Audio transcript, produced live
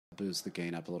boost the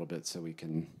gain up a little bit so we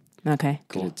can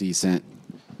Cool.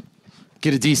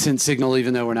 get a decent signal,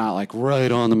 even though we're not like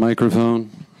right on the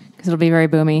microphone. Because it'll be very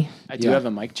boomy. I do have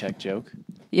a mic check joke.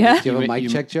 Yeah? Do you have a mic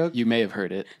check joke? You may have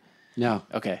heard it. No.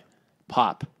 Okay.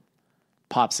 Pop.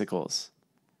 Popsicles.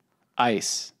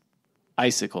 Ice.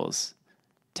 Icicles.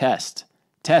 Test.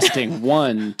 Testing.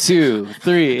 1, 2,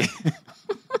 3.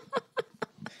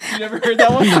 You never heard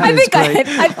that one? I think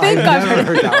I've never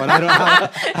heard that one. I don't know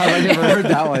how I never heard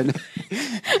that one.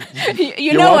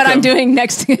 You know what I'm doing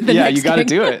next to the Yeah, next you got to thing.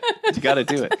 do it. You got to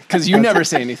do it. Because you never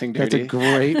say anything That's dirty. a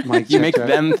great mic check You make joke.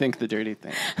 them think the dirty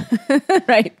thing.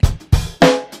 Right.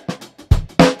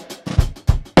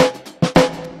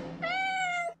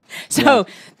 So,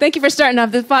 thank you for starting off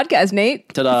this podcast,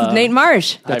 Nate. Ta-da. This is Nate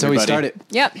Marsh. That's how we everybody. started.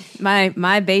 Yep.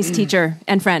 My bass teacher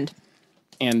and friend.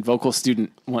 And vocal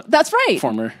student. That's right.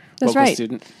 Former That's vocal right.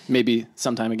 student. Maybe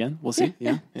sometime again. We'll see.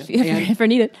 Yeah. If I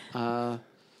need it.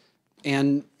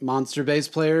 And monster bass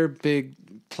player, big,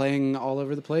 playing all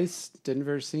over the place,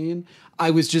 Denver scene. I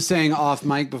was just saying off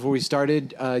mic before we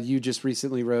started, you just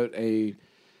recently wrote a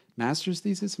master's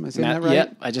thesis. Am I saying that right? Yeah,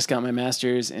 I just got my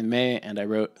master's in May, and I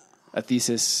wrote a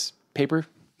thesis paper,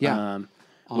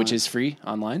 which is free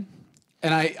online.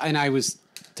 And I was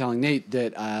telling Nate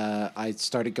that I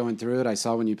started going through it. I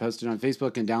saw when you posted on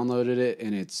Facebook and downloaded it,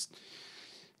 and it's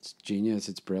genius.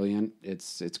 It's brilliant.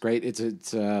 It's great. It's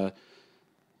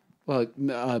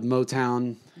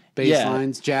Motown bass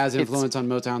lines, jazz influence on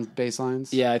Motown bass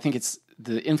lines. Yeah, I think it's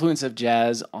the influence of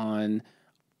jazz on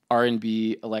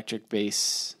R&B electric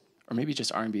bass, or maybe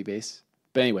just R&B bass.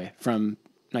 But anyway, from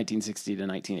 1960 to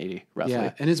 1980, roughly.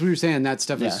 Yeah, and as we were saying, that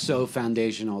stuff is so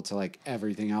foundational to like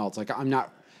everything else. Like I'm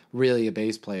not really a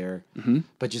bass player,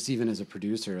 but just even as a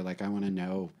producer, like I want to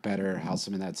know better how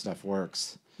some of that stuff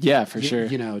works. Yeah, for sure.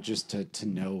 You know, just to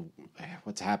know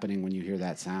what's happening when you hear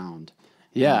that sound.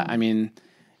 Yeah, I mean,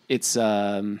 it's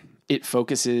it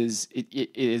focuses. It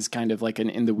is kind of like an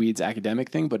in the weeds academic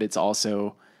thing, but it's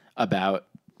also about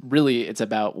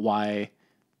why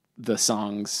the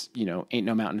songs, you know, Ain't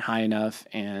No Mountain High Enough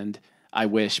and I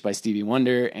Wish by Stevie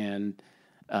Wonder and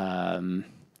et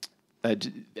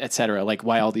cetera, like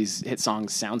why all these hit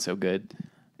songs sound so good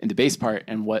in the bass part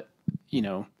and what, you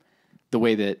know, the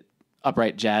way that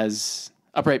upright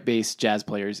bass jazz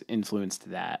players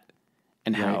influenced that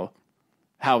and how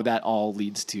that all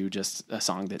leads to just a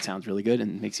song that sounds really good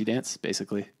and makes you dance,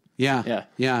 basically. Yeah.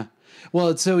 Well,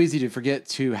 it's so easy to forget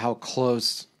too how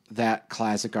close that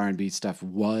classic R&B stuff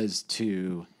was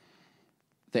to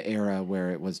the era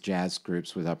where it was jazz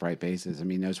groups with upright basses. I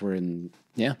mean, those were in,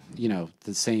 you know,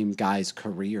 the same guys'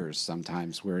 careers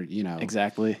sometimes where, you know,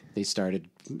 exactly. They started,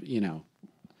 you know,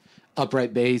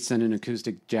 upright bass in an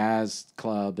acoustic jazz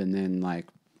club. And then like,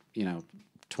 you know,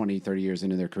 20, 30 years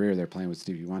into their career, they're playing with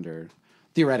Stevie Wonder.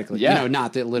 Theoretically, you know,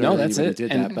 not that literally that's anybody it.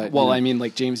 did And, that. But, well, you know. I mean,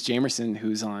 like James Jamerson,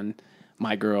 who's on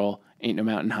My Girl, Ain't No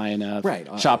Mountain High Enough,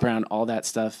 Shop Around, all that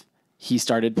stuff. He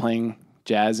started playing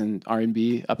jazz and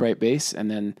R&B upright bass,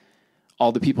 and then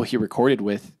all the people he recorded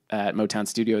with at Motown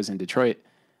Studios in Detroit,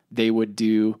 they would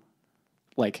do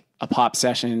like a pop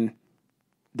session,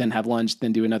 then have lunch,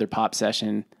 then do another pop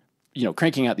session, you know,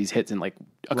 cranking out these hits in like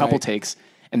a couple takes.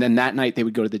 And then that night they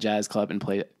would go to the jazz club and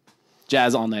play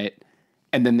jazz all night.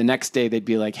 And then the next day they'd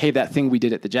be like, hey, that thing we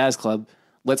did at the jazz club,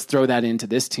 let's throw that into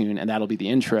this tune and that'll be the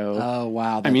intro. Oh,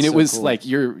 wow. I mean, it so was cool. like,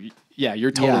 you're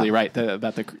totally right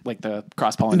about the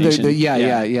cross-pollination.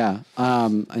 Yeah. I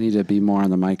need to be more on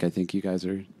the mic. I think you guys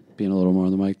are being a little more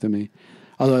on the mic than me.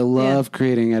 Although I love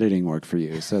creating editing work for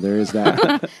you. So there is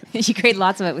that. You create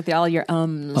lots of it with all your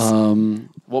ums.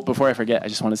 Well, before I forget, I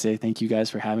just want to say thank you guys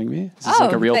for having me. This is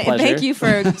like a real pleasure. Thank you for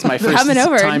It's my first coming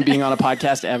over. time being on a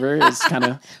podcast ever. It's kind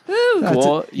of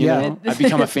cool. You know, I've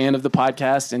become a fan of the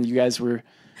podcast, and you guys were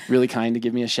really kind to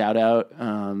give me a shout out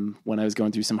when I was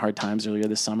going through some hard times earlier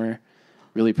this summer.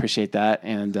 Really appreciate that.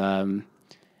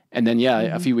 And then,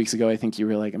 a few weeks ago, I think you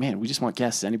were like, man, we just want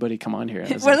guests. Anybody come on here?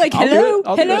 We're like, hello.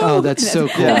 Oh, that's so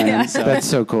cool, man. So, that's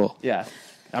so cool. Yeah.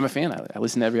 I'm a fan. I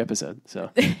listen to every episode. So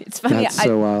It's funny. That's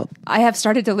so wild. I have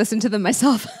started to listen to them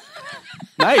myself.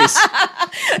 nice.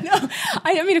 No,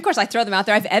 I mean, of course, I throw them out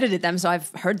there. I've edited them, so I've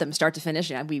heard them start to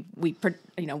finish. We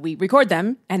record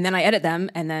them, and then I edit them,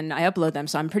 and then I upload them.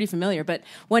 So I'm pretty familiar. But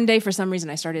one day, for some reason,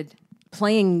 I started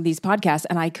playing these podcasts,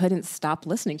 and I couldn't stop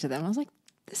listening to them. I was like,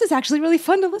 this is actually really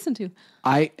fun to listen to.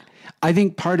 I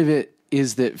think part of it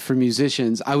is that for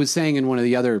musicians, I was saying in one of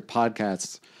the other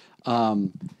podcasts,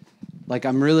 like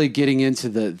I'm really getting into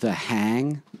the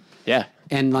hang. Yeah.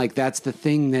 And like that's the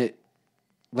thing that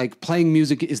like playing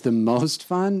music is the most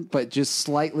fun, but just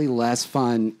slightly less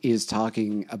fun is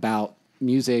talking about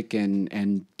music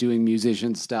and doing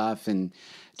musician stuff and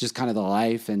just kind of the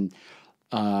life. And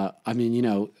I mean, you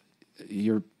know,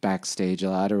 you're backstage a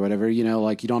lot or whatever, you know,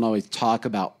 like you don't always talk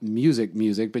about music,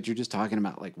 but you're just talking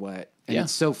about like what, and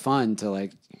it's so fun to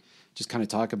like just kind of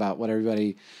talk about what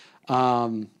everybody.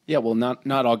 Well,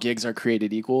 not all gigs are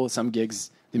created equal. Some gigs,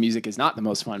 the music is not the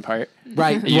most fun part.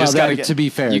 Right. To be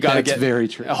fair, that's very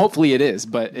true. Hopefully it is,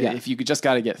 but if you just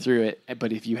got to get through it,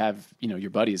 but if you have, you know, your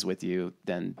buddies with you,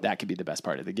 then that could be the best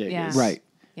part of the gig. Yeah. Right.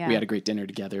 Yeah. We had a great dinner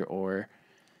together, or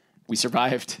we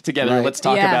survived together. Right. Let's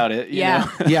talk about it. You know?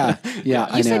 Yeah.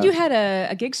 You said you had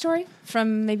a gig story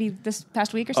from maybe this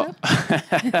past week or so?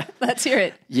 Let's hear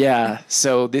it. Yeah.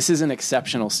 So this is an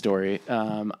exceptional story.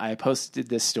 I posted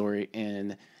this story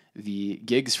in the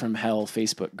Gigs from Hell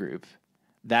Facebook group.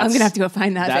 I'm going to have to go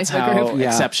find that Facebook group.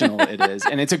 That's how exceptional it is.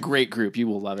 And it's a great group. You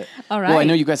will love it. All right. Well, I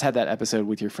know you guys had that episode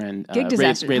with your friend. Gig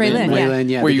Disaster. Raylyn,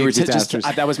 yeah. Where you were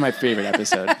that was my favorite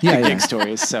episode. Gig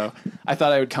stories. So I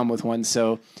thought I would come with one.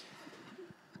 So,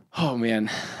 oh man.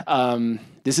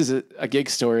 This is a gig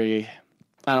story.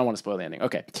 I don't want to spoil the ending.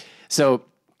 Okay. So,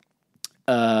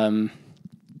 I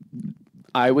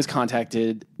was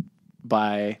contacted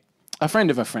by a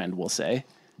friend of a friend, we'll say,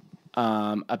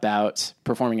 about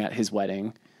performing at his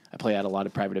wedding. I play at a lot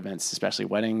of private events, especially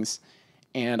weddings.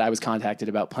 And I was contacted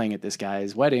about playing at this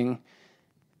guy's wedding,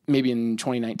 maybe in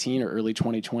 2019 or early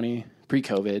 2020,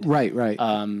 pre-COVID.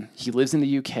 Right. He lives in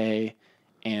the UK,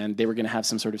 and they were going to have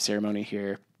some sort of ceremony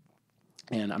here.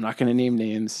 And I'm not going to name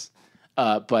names.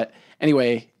 But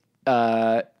anyway,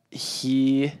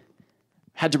 he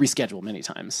had to reschedule many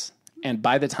times. And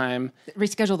by the time...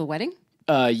 Reschedule the wedding?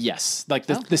 Yes, like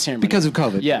the ceremony. Because of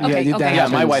COVID. Yeah. Okay.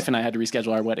 My wife and I had to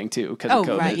reschedule our wedding too because of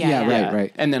COVID. Right. Yeah.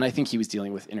 Right. And then I think he was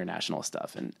dealing with international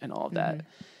stuff and all of that.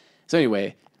 So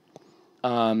anyway,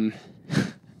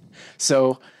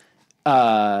 so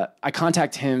I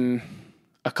contact him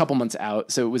a couple months out.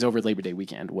 So it was over Labor Day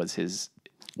weekend was his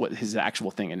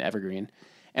actual thing in Evergreen.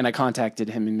 And I contacted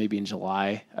him maybe in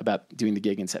July about doing the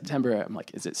gig in September. I'm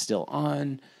like, is it still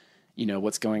on? You know,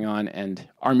 what's going on? And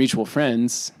our mutual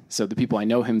friends, so the people I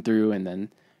know him through and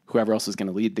then whoever else was going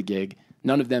to lead the gig,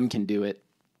 none of them can do it.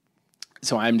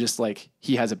 So I'm just like,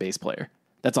 he has a bass player.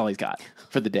 That's all he's got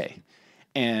for the day.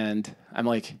 And I'm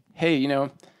like, hey, you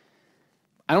know,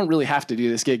 I don't really have to do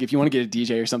this gig. If you want to get a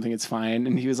DJ or something, it's fine.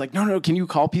 And he was like, no, can you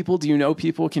call people? Do you know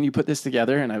people? Can you put this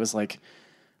together? And I was like,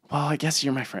 well, I guess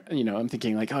you're my friend. You know, I'm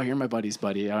thinking like, oh, you're my buddy's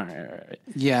buddy. All right.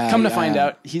 Yeah. Come to find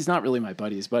out, he's not really my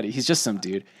buddy's buddy. He's just some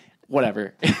dude.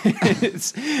 Whatever.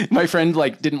 My friend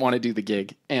like didn't want to do the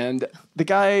gig, and the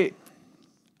guy,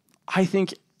 I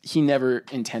think he never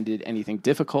intended anything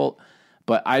difficult,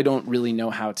 but I don't really know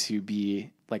how to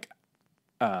be like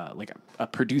a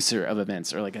producer of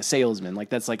events or like a salesman. Like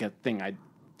that's like a thing I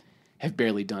have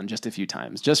barely done, just a few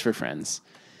times, just for friends.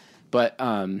 But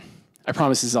I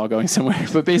promise this is all going somewhere.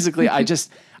 But basically, I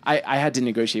had to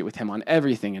negotiate with him on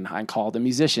everything, and I called the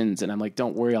musicians, and I'm like,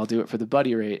 don't worry, I'll do it for the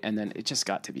buddy rate. And then it just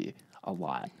got to be a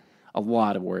lot of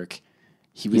work.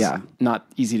 He was not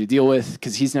easy to deal with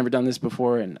because he's never done this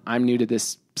before, and I'm new to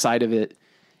this side of it.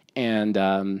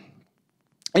 And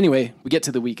anyway, we get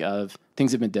to the week of,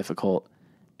 things have been difficult,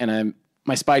 and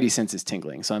my spidey sense is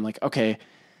tingling. So I'm like, okay,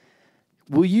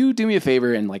 will you do me a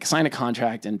favor and like sign a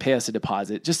contract and pay us a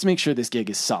deposit just to make sure this gig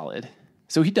is solid?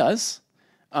 So he does.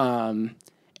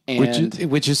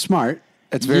 Which is smart.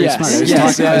 That's very smart. I was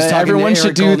talking everyone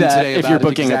should do that if you're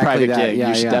booking a private gig.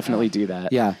 You should definitely do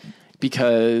that. Yeah.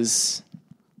 Because,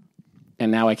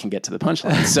 and now I can get to the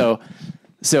punchline.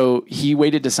 So he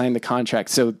waited to sign the contract.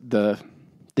 So the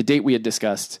date we had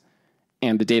discussed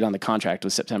and the date on the contract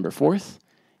was September 4th.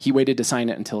 He waited to sign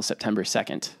it until September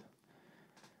 2nd.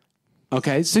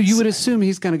 Okay, so you would assume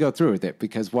he's going to go through with it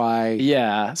because why?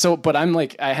 Yeah. So, but I'm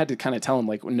like, I had to kind of tell him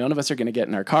like, none of us are going to get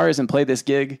in our cars and play this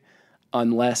gig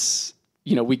unless,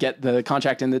 you know, we get the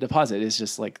contract and the deposit. It's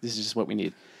just like, this is just what we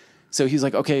need. So he's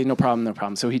like, okay, no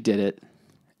problem. So he did it.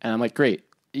 And I'm like, great.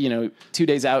 You know, 2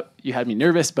 days out, you had me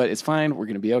nervous, but it's fine. We're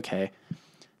going to be okay.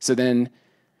 So then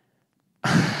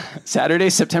Saturday,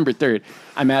 September 3rd,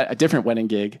 I'm at a different wedding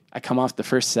gig. I come off the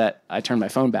first set. I turn my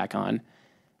phone back on.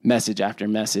 Message after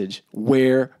message.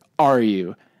 Where are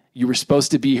you? You were supposed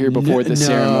to be here before the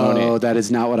ceremony. No, that is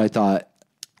not what I thought.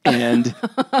 And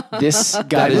this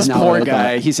guy, this poor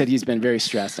guy, he said he's been very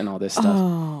stressed and all this stuff.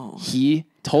 Oh. He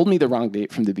told me the wrong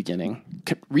date from the beginning,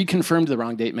 reconfirmed the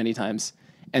wrong date many times,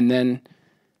 and then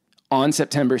on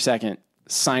September 2nd,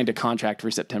 signed a contract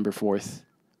for September 4th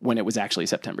when it was actually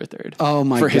September 3rd. Oh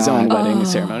my God. For his own wedding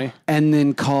ceremony. And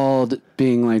then called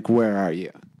being like, where are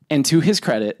you? And to his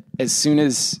credit, as soon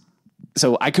as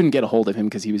so I couldn't get a hold of him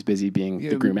because he was busy being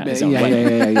the groom at his own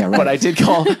wedding. Right. But I did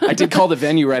call the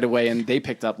venue right away, and they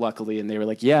picked up luckily, and they were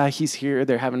like, "Yeah, he's here.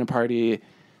 They're having a party.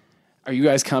 Are you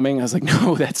guys coming?" I was like,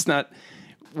 "No, that's not.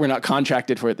 We're not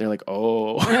contracted for it." They're like,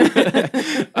 "Oh."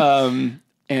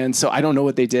 And so I don't know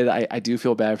what they did. I do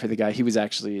feel bad for the guy. He was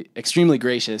actually extremely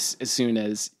gracious as soon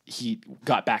as he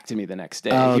got back to me the next day.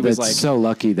 Oh, he was that's like, so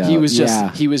lucky though. He was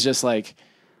just like,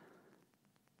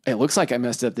 "It looks like I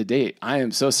messed up the date. I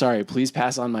am so sorry. Please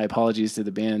pass on my apologies to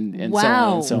the band." And so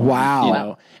on and so on. Wow. You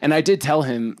know, and I did tell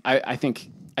him, I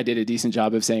think I did a decent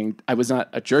job of saying I was not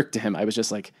a jerk to him. I was just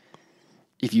like,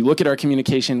 if you look at our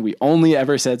communication, we only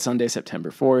ever said Sunday, September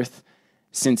 4th.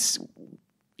 Since,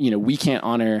 we can't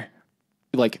honor,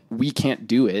 we can't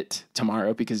do it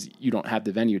tomorrow because you don't have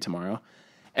the venue tomorrow.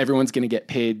 Everyone's going to get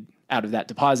paid out of that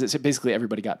deposit. So basically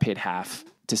everybody got paid half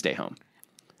to stay home,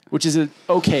 which is an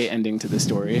okay ending to the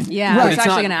story. Yeah, right. I was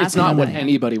actually going to ask. It's not what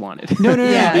anybody wanted. No.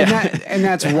 And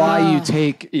that's why you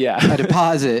take a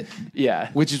deposit. Yeah.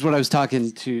 Which is what I was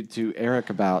talking to Eric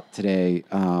about today.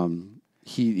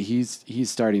 He's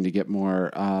starting to get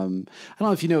more. I don't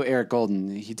know if you know Eric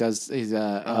Golden. He's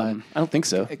I don't think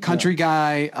so. A country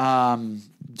guy.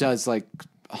 Does like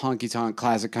honky tonk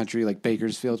classic country, like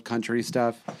Bakersfield country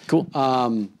stuff. Cool.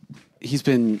 He's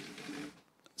been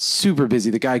super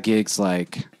busy. The guy gigs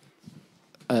like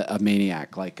a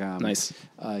maniac. Like nice.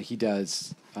 He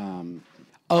does.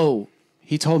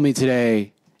 He told me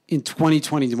today in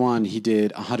 2021 he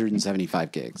did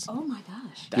 175 gigs. Oh my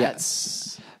gosh.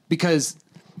 That's because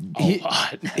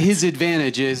his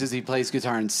advantage is he plays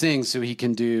guitar and sings, so he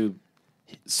can do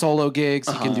solo gigs.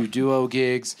 He can do duo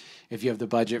gigs. If you have the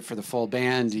budget for the full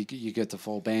band, you get the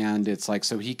full band. It's like,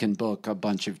 so he can book a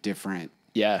bunch of different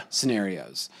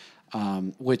scenarios,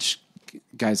 which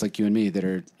guys like you and me that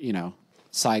are,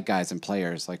 side guys and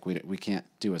players, like we can't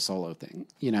do a solo thing,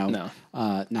 No.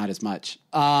 Not as much.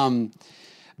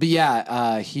 But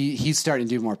yeah, he's starting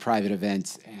to do more private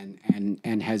events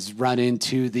and has run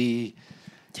into the,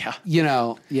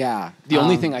 The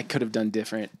only thing I could have done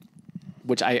different,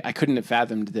 which I couldn't have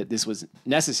fathomed that this was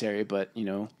necessary, but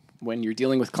when you're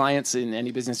dealing with clients in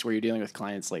any business where you're dealing with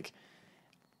clients, like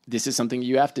this is something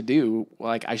you have to do.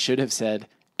 Like I should have said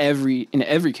in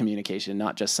every communication,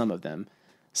 not just some of them,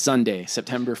 Sunday,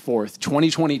 September 4th,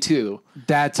 2022.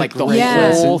 That's like the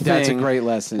whole thing. That's a great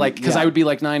lesson. Like, cause I would be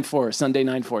like 9/4, Sunday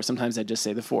 9/4. Sometimes I'd just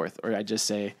say the 4th or I'd just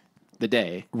say the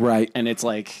day. Right. And it's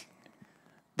like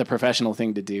the professional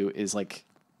thing to do is like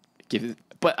give it,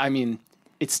 but I mean,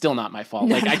 it's still not my fault.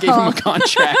 Like I gave him a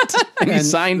contract and he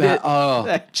signed it.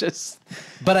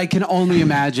 But I can only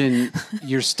imagine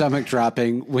your stomach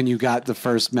dropping when you got the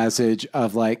first message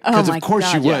of like, because of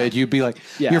course you would. You'd be like,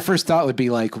 your first thought would be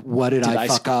like, what did I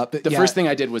fuck up? The first thing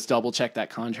I did was double check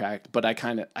that contract, but I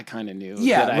kind of knew.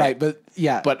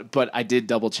 But I did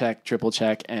double check, triple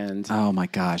check, and oh my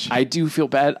gosh, I do feel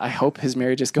bad. I hope his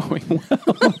marriage is going well.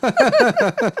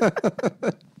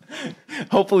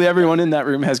 Hopefully everyone in that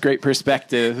room has great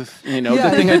perspective.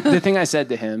 The thing I said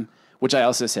to him, which I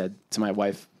also said to my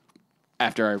wife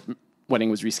after our wedding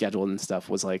was rescheduled and stuff,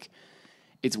 was like,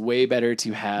 it's way better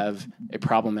to have a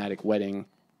problematic wedding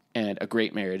and a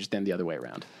great marriage than the other way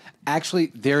around.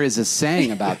 Actually, there is a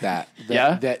saying about that.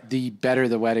 That the better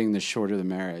the wedding, the shorter the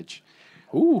marriage.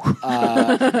 Ooh.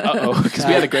 Because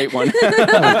we had a great one.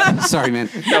 Sorry, man.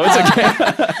 No, it's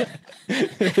okay.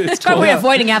 It's probably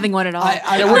avoiding having one at all.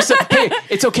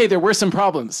 It's okay. There were some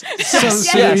problems.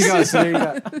 There you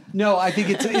go. No, I think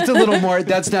it's a little more.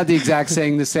 That's not the exact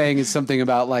saying. The saying is something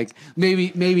about like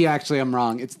maybe actually I'm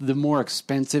wrong. It's the more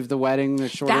expensive the wedding, the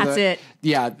shorter. That's it.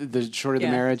 Yeah, the shorter the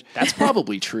marriage. That's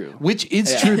probably true. Which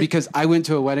is true because I went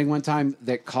to a wedding one time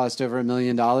that cost over $1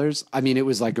 million. I mean, it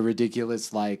was like a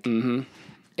ridiculous like. Mm-hmm.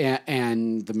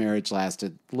 And the marriage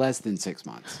lasted less than 6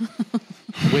 months,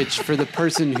 which for the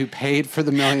person who paid for the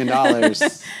 $1 million,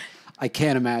 I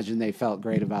can't imagine they felt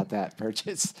great about that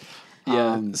purchase.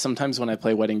 Yeah. Sometimes when I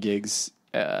play wedding gigs,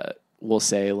 we'll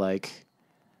say like,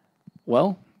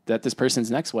 well, that this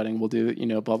person's next wedding will do,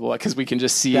 blah, blah, blah. Cause we can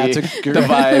just see the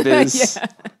vibe is,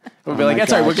 we'll be like,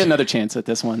 that's all right. We'll get another chance at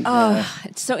this one.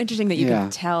 It's so interesting that you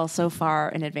can tell so far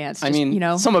in advance.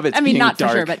 Just, some of it's being not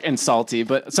dark for sure, but and salty,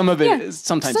 but some of it is,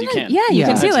 sometimes you can. Yeah, you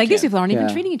can see like these people aren't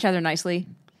even treating each other nicely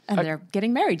and they're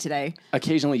getting married today.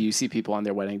 Occasionally you see people on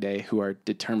their wedding day who are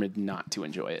determined not to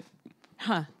enjoy it.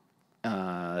 Huh.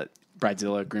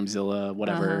 Bridezilla, Groomzilla,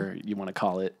 whatever you want to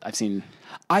call it. I've seen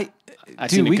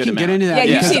we can get into that.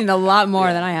 Yeah, you've seen a lot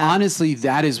more than I have. Honestly,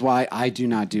 that is why I do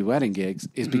not do wedding gigs.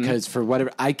 Is because for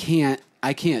whatever I can't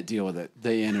deal with it.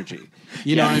 The energy.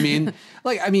 You know what I mean?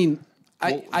 Like,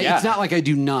 It's not like I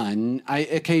do none.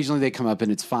 Occasionally they come up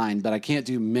and it's fine, but I can't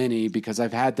do many because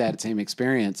I've had that same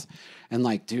experience. And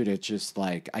like, dude, it's just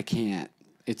like I can't.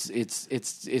 It's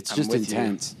just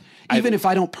intense. Even if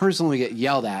I don't personally get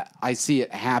yelled at, I see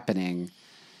it happening.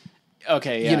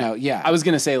 Okay, yeah. I was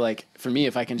gonna say, like, for me,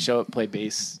 if I can show up, play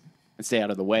bass, and stay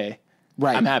out of the way,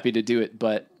 right, I'm happy to do it.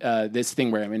 But this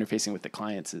thing where I'm interfacing with the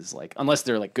clients is like, unless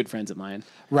they're like good friends of mine,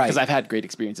 right? Because I've had great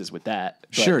experiences with that.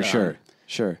 But,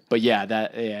 Sure. But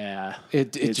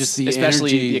it's just the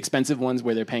especially energy. The expensive ones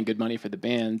where they're paying good money for the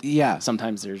band. Yeah.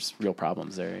 Sometimes there's real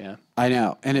problems there. Yeah. I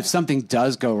know. And if something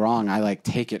does go wrong, I like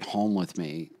take it home with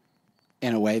me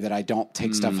in a way that I don't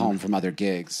take stuff home from other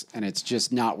gigs. And it's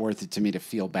just not worth it to me to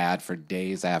feel bad for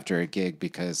days after a gig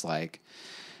because like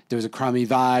there was a crummy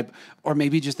vibe, or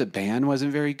maybe just the band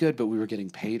wasn't very good, but we were getting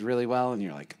paid really well. And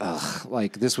you're like, ugh,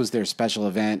 like this was their special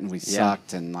event and we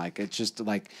sucked. And like, it's just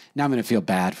like, now I'm going to feel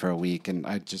bad for a week. And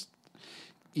I just,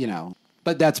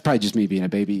 but that's probably just me being a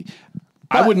baby.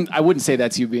 But I wouldn't say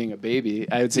that's you being a baby.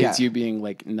 I would say it's you being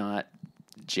like not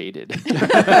jaded.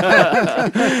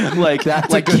 Like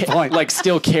that's a good point. Like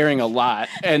still caring a lot.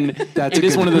 And it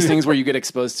is one of those things where you get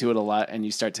exposed to it a lot and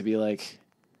you start to be like,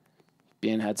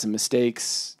 Ben had some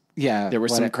mistakes. Yeah, there were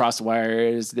some crossed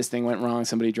wires. This thing went wrong.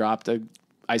 Somebody dropped a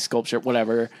ice sculpture,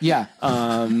 whatever. Yeah.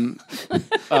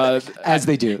 As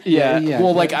they do. Yeah.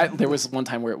 Well, like there was one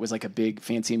time where it was like a big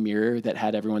fancy mirror that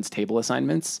had everyone's table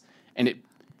assignments, and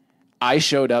I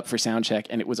showed up for sound check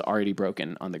and it was already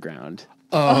broken on the ground.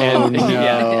 Oh no!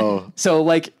 Yeah. So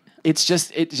like it's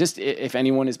just if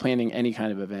anyone is planning any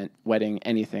kind of event, wedding,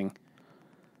 anything,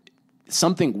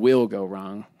 something will go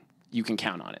wrong. You can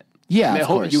count on it. Yeah, of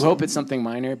course. You hope it's something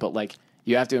minor, but like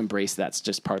you have to embrace that's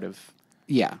just part of.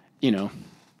 Yeah, I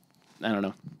don't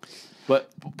know. But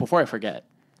before I forget,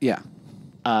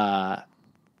 I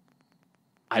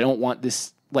don't want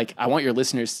this. Like, I want your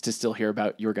listeners to still hear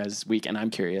about your guys' week, and I'm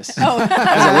curious as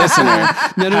a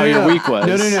listener how your week was.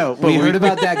 No. We heard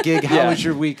about that gig. How was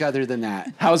your week other than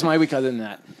that? How was my week other than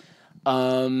that?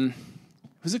 It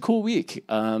was a cool week.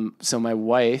 So my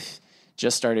wife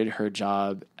just started her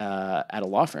job at a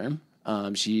law firm.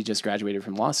 She just graduated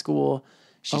from law school.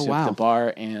 She took the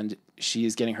bar, and she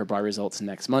is getting her bar results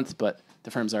next month, but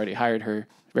the firm's already hired her.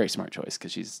 Very smart choice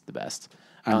because she's the best.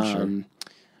 I'm sure.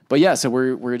 But yeah, so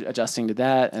we're adjusting to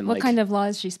that. And what kind of law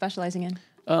is she specializing in?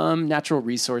 Natural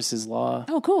resources law.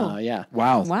 Oh, cool. Yeah.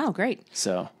 Wow, great.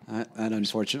 So that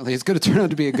unfortunately is going to turn out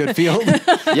to be a good field.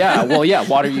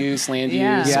 Water use, land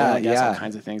use, all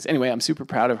kinds of things. Anyway, I'm super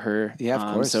proud of her. Yeah,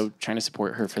 of course. So trying to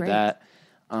support her for that.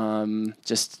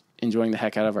 Just enjoying the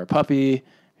heck out of our puppy,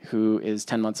 who is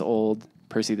 10 months old.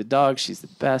 Percy the dog, she's the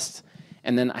best.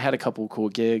 And then I had a couple cool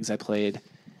gigs. I played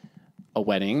a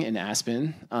wedding in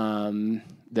Aspen.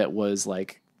 That was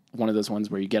like one of those ones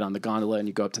where you get on the gondola and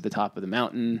you go up to the top of the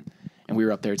mountain. And we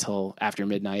were up there till after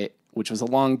midnight, which was a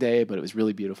long day, but it was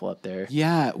really beautiful up there.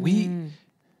 Yeah, Have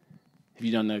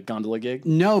you done a gondola gig?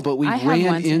 No, but we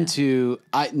ran into.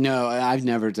 I've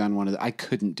never done one of those. I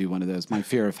couldn't do one of those. My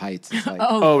fear of heights is like.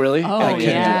 Oh, really?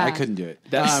 I couldn't do it.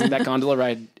 That gondola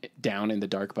ride down in the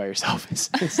dark by yourself is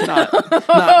not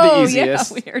the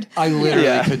easiest. Yeah, weird. I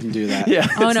literally couldn't do that. Yeah.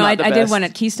 Oh no, I did one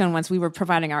at Keystone once. We were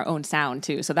providing our own sound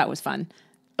too, so that was fun.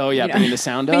 Oh yeah, bringing the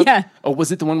sound up. Yeah. Oh,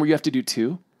 was it the one where you have to do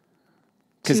two?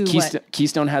 Because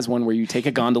Keystone has one where you take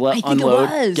a gondola,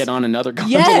 unload, get on another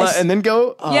gondola, and then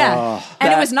go. Yeah,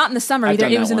 and it was not in the summer either.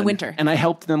 It was in the winter. And I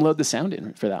helped them load the sound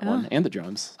in for that one and the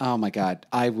drums. Oh my God,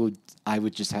 I would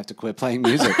just have to quit playing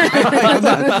music.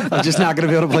 I'm just not going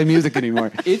to be able to play music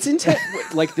anymore. It's intense.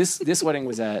 Like this wedding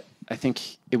was at, I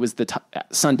think it was the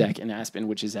Sun Deck in Aspen,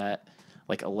 which is at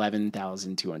like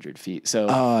 11,200 feet. So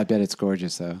I bet it's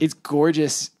gorgeous though. It's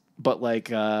gorgeous, but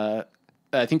like I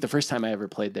think the first time I ever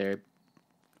played there,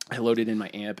 I loaded in my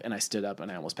amp and I stood up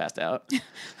and I almost passed out.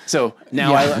 So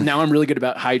now I'm really good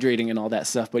about hydrating and all that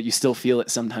stuff, but you still feel it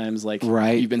sometimes. Like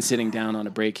you've been sitting down on a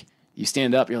break, you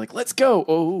stand up, you're like, let's go.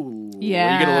 Oh, you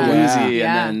get a little woozy,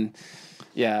 and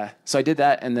then So I did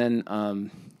that, and then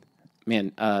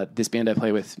this band I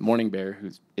play with, Morning Bear,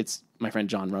 it's my friend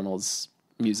John Runnels'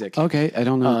 music. Okay, I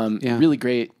don't know. Really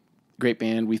great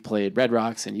band. We've played Red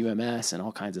Rocks and UMS and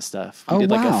all kinds of stuff. We did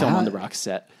like a Film on the Rocks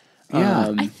set.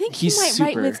 Yeah, I think he might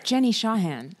write with Jenny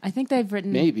Shahan. I think they've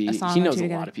written a song he knows or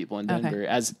two a lot of people in Denver.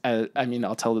 Okay.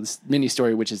 I'll tell this mini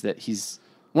story, which is that he's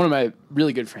one of my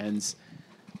really good friends.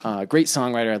 Great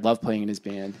songwriter. I love playing in his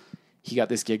band. He got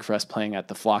this gig for us playing at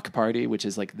the Flock Party, which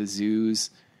is like the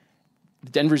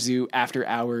Denver Zoo after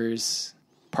hours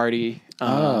party.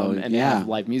 They have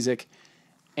live music.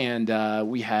 And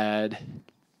we had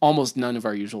almost none of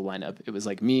our usual lineup. It was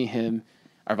like me, him,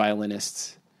 our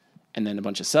violinists, and then a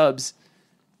bunch of subs.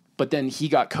 But then he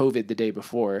got COVID the day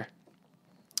before.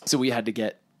 So we had to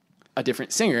get a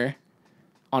different singer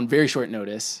on very short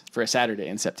notice for a Saturday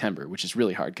in September, which is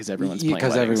really hard because everyone's playing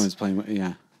weddings. Because everyone's playing,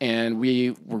 yeah. And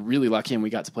we were really lucky, and we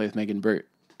got to play with Megan Burt,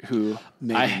 who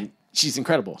she's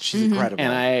incredible. She's incredible.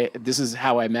 And this is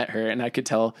how I met her, and I could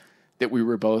tell that we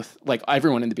were both, like,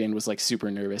 everyone in the band was like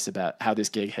super nervous about how this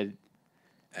gig had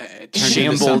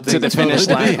shambled to the finish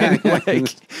line.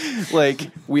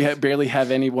 like we barely have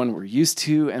anyone we're used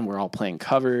to, and we're all playing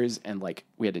covers, and like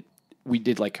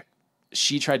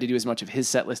she tried to do as much of his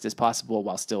set list as possible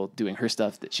while still doing her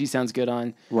stuff that she sounds good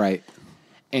on. Right.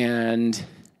 And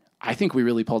I think we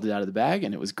really pulled it out of the bag,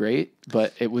 and it was great,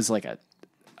 but it was like it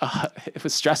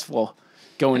was stressful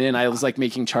going in. I was like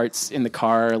making charts in the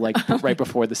car, like right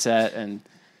before the set, and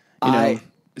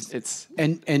it's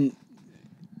and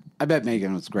I bet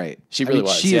Megan was great. She really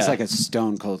was. She is like a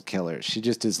stone cold killer. She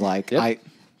just is like,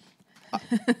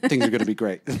 things are going to be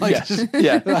great. Like,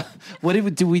 what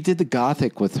did we did the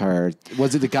Gothic with her?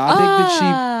 Was it the Gothic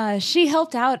that she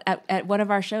helped out at one of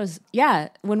our shows? Yeah,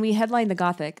 when we headlined the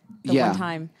Gothic one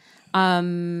time.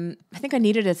 I think I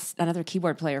needed another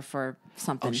keyboard player for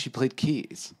something. Oh, she played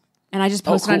keys. And I just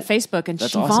posted on Facebook, and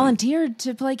she volunteered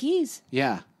to play keys.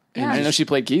 Yeah. And I know she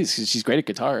played keys because she's great at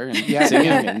guitar and singing.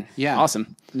 And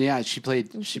awesome. Yeah, she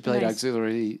played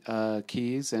auxiliary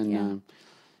keys, and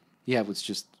it was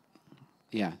just.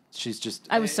 Yeah, she's just.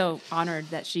 I was so honored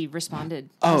that she responded.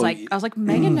 I was like,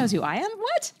 Megan knows who I am.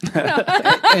 What?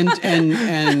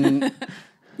 and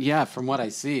yeah, from what I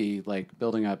see, like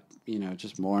building up,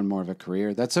 just more and more of a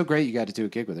career. That's so great. You got to do a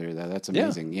gig with her, though. That's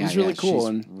amazing. Yeah, it was really cool she's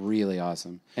and really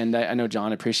awesome. And I know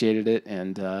John appreciated it,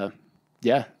 and I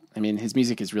mean, his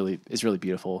music is really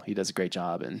beautiful. He does a great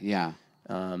job, and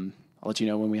I'll let you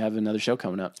know when we have another show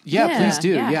coming up. Yeah, please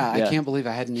do. Yeah. I can't believe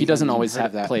I hadn't. He doesn't always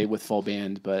have to play with full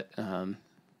band, but I'm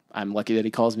lucky that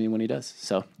he calls me when he does.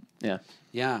 So yeah.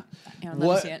 I'd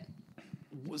love to see it.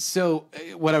 So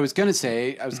what I was going to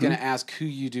say, I was going to ask who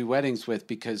you do weddings with,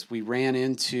 because we were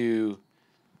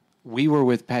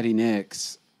with Patty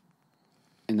Nix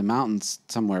in the mountains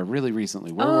somewhere really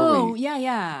recently. Where were we?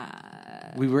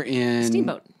 Yeah. We were in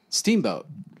Steamboat.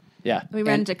 Yeah. We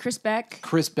ran into Chris Beck.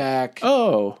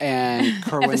 Oh. And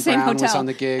Kerwin Brown was on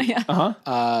the gig.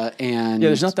 Yeah. And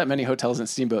there's not that many hotels in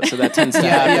Steamboat, so that tends to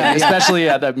happen, especially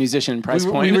at the musician price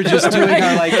point. We were just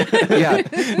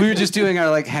doing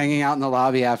our hanging out in the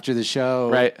lobby after the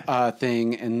show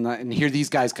thing, and here these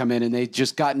guys come in, and they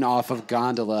just gotten off of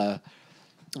gondola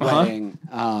wedding.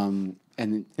 And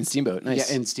in Steamboat,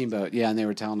 nice. Yeah, in Steamboat, and they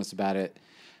were telling us about it.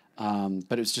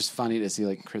 But it was just funny to see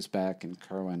like Chris Beck and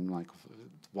Kerwin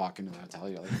walk into the hotel.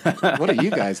 You're like, what are you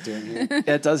guys doing here?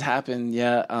 It does happen,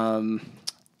 yeah.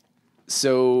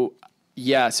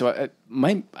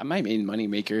 My main money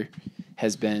maker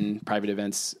has been private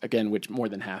events, again, which more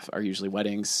than half are usually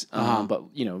weddings. But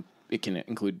it can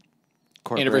include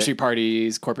anniversary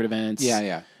parties, corporate events,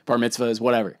 bar mitzvahs,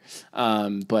 whatever.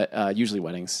 But usually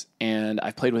weddings. And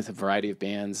I've played with a variety of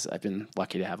bands. I've been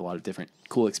lucky to have a lot of different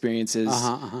cool experiences.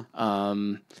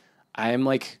 I'm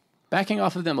like backing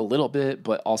off of them a little bit,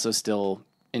 but also still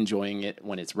enjoying it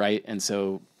when it's right. And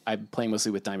so I'm playing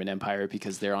mostly with Diamond Empire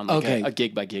because they're on a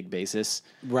gig by gig basis.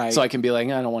 Right. So I can be like,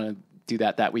 I don't want to do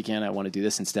that weekend. I want to do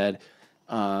this instead.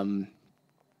 But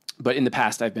in the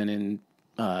past, I've been in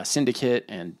Syndicate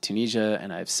and Tunisia,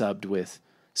 and I've subbed with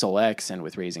Soul X and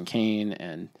with Raising Cain.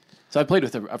 And so I've played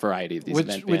with a variety of these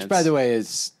event bands. Which, by the way,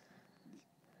 is...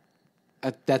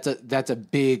 that's a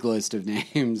big list of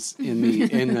names in the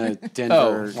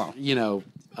Denver. Those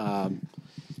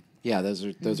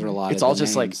are a lot. It's of all the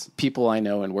just names. Like people I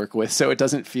know and work with, so it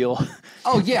doesn't feel.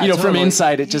 Totally. From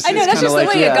inside, it just. I know that's just the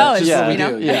way it goes.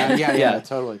 Yeah,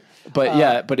 totally.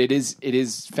 But but it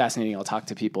is fascinating. I'll talk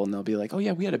to people and they'll be like, "Oh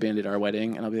yeah, we had a band at our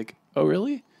wedding," and I'll be like, "Oh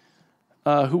really?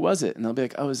 Who was it?" And they'll be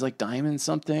like, "Oh, it was like Diamond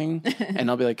something,"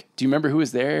 and I'll be like, "Do you remember who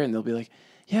was there?" And they'll be like,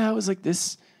 "Yeah, it was like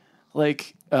this."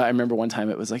 Like, I remember one time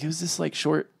it was this like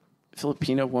short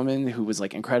Filipino woman who was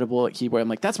like incredible at keyboard. I'm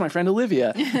like, that's my friend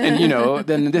Olivia. And,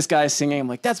 then this guy's singing. I'm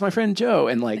like, that's my friend Joe.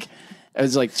 And like, it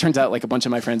was like, turns out like a bunch of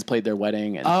my friends played their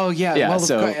wedding. And,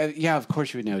 of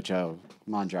course you would know Joe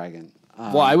Mondragon.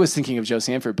 Well, I was thinking of Joe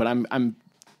Sanford, but I'm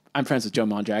friends with Joe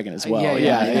Mondragon as well.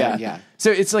 Yeah.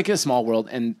 So it's like a small world.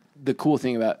 And the cool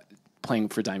thing about playing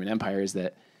for Diamond Empire is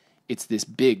that it's this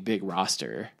big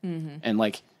roster. Mm-hmm. And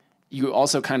like, you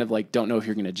also kind of like don't know if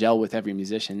you're going to gel with every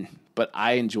musician, but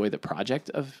I enjoy the project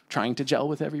of trying to gel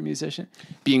with every musician,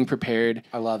 being prepared.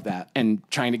 I love that. And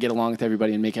trying to get along with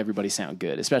everybody and make everybody sound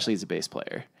good, especially as a bass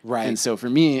player. Right. And so for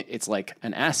me, it's like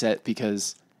an asset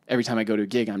because every time I go to a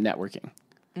gig, I'm networking.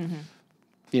 Mm-hmm.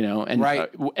 you know, and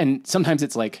and sometimes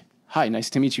it's like, hi, nice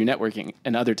to meet you, networking,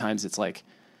 and other times it's like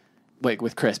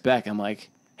with Chris Beck, I'm like,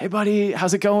 hey buddy,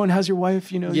 how's it going? How's your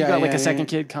wife? You know, you got like a second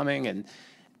kid coming,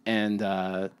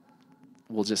 and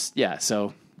we'll just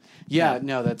so. Yeah,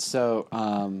 no, that's so.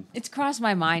 It's crossed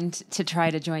my mind to try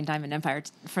to join Diamond Empire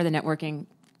for the networking.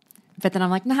 But then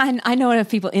I'm like, nah, I know enough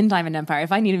people in Diamond Empire.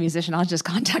 If I need a musician, I'll just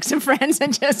contact some friends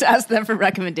and just ask them for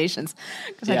recommendations.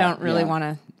 Because I don't really want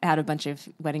to add a bunch of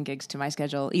wedding gigs to my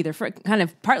schedule, either for kind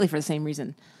of partly for the same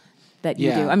reason that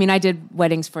you do. I mean, I did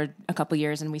weddings for a couple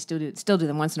years and we still do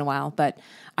them once in a while, but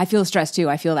I feel stressed too.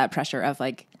 I feel that pressure of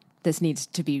like, this needs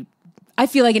to be, I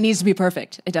feel like it needs to be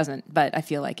perfect. It doesn't, but I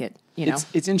feel like it, you know.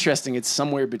 It's interesting. It's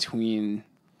somewhere between,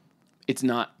 it's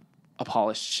not a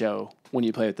polished show when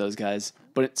you play with those guys,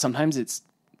 but sometimes it's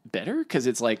better because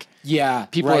it's like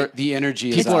people are the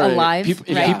energy people are alive.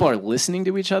 People are listening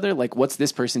to each other. Like, what's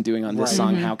this person doing on this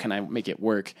song? How can I make it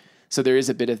work? So there is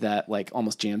a bit of that, like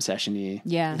almost jam session-y.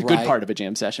 Yeah, the good part of a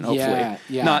jam session, hopefully.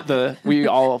 Not we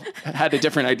all had a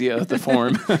different idea of the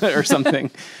form or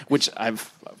something, which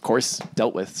I've of course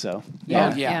dealt with. So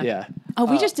yeah. Oh,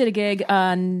 we just did a gig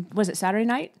on, was it Saturday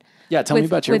night? Yeah, tell me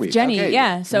about your with week. Jenny. Okay.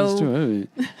 Yeah, so.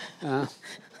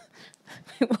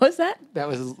 What was that? That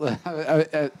was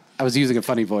I was using a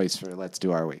funny voice for "Let's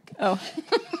Do Our Week." Oh,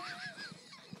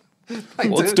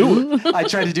 let's do it. I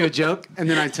tried to do a joke, and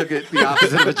then I took it the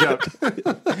opposite of a joke.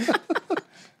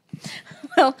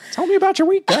 Well, tell me about your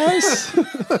week, guys.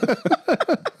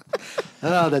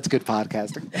 Oh, that's good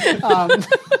podcasting.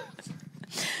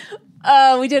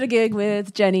 We did a gig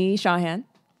with Jenny Shawhan,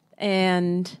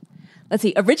 and let's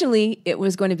see. Originally, it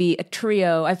was going to be a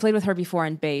trio. I've played with her before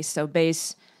on bass, so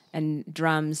bass and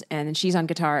drums, and then she's on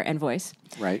guitar and voice.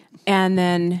 Right. And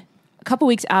then a couple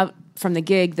weeks out from the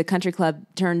gig, the country club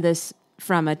turned this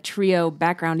from a trio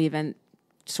background event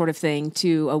sort of thing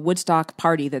to a Woodstock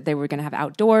party that they were going to have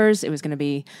outdoors. It was going to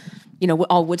be, you know,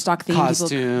 all Woodstock themed.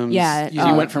 Costumes.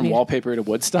 You went from Wallpaper to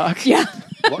Woodstock? Yeah.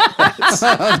 That's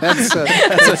so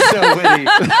witty.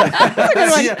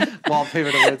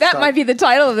 Wallpaper to Woodstock. That might be the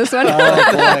title of this one.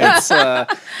 Oh,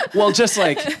 boy. Well, just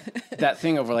like that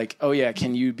thing over like, oh yeah,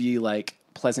 can you be like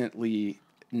pleasantly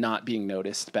not being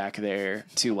noticed back there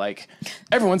to like,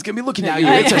 everyone's going to be looking at you.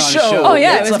 It's a show. Oh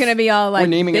yeah, it was going to be all like we're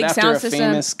naming big it after sound a system.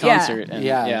 famous concert.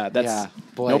 That's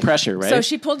no pressure, right? So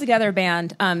she pulled together a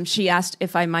band. She asked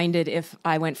if I minded if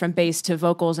I went from bass to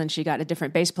vocals, and she got a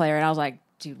different bass player, and I was like,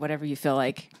 dude, whatever you feel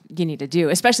like you need to do,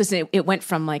 especially since it went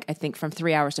from like, I think from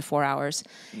 3 hours to 4 hours,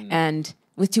 and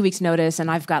with 2 weeks notice,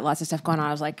 and I've got lots of stuff going on.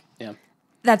 I was like,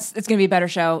 it's going to be a better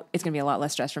show. It's going to be a lot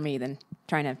less stress for me than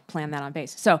trying to plan that on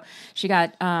bass. So she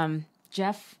got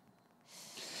Jeff.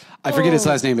 I forget his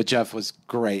last name, but Jeff was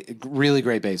great. Really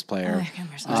great bass player. I can't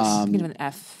remember. Begin with an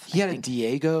F. He had a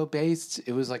Diego bass.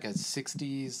 It was like a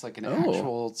 60s, like an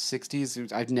actual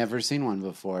 60s. I've never seen one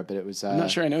before, but it was... I'm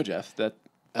not sure I know Jeff.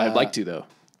 I'd like to, though.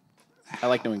 I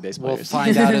like knowing bass players. We'll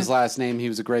find out his last name. He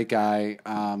was a great guy.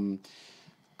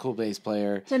 Cool bass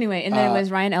player. So anyway, and then it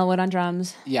was Ryan Elwood on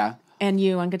drums. Yeah. And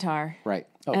you on guitar. Right.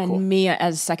 Oh, and cool. me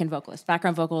as second vocalist,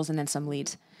 background vocals, and then some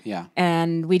leads. Yeah.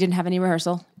 And we didn't have any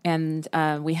rehearsal, and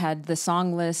we had the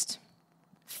song list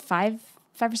 5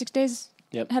 or 6 days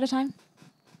ahead of time.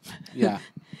 Yeah.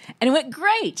 And it went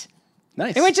great.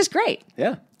 Nice. It went just great.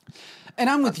 Yeah. And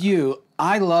I'm with you.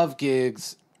 I love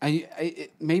gigs.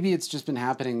 Maybe it's just been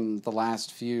happening the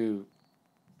last few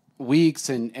weeks,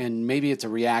 and maybe it's a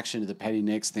reaction to the Petty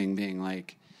Nicks thing being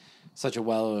like such a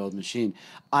well-oiled machine.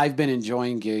 I've been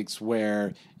enjoying gigs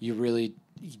where you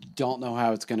don't know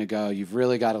how it's going to go. You've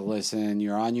really got to listen.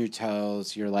 You're on your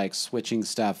toes. You're like switching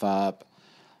stuff up.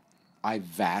 I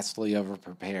vastly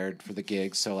over-prepared for the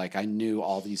gig, so like I knew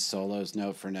all these solos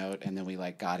note for note, and then we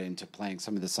like got into playing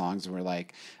some of the songs, and we're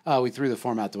like, oh, we threw the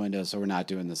form out the window, so we're not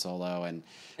doing the solo, and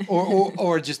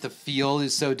or just the feel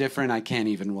is so different, I can't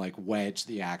even like wedge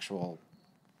the actual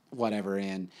whatever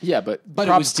in. Yeah, but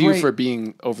props to you for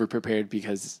being over-prepared,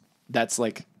 because that's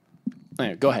like,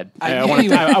 go ahead. I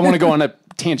want to go on a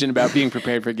tangent about being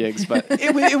prepared for gigs, but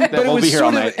we'll be here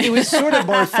all night. It was sort of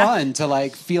more fun to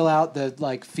like feel out the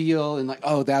like feel and like,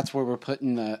 oh, that's where we're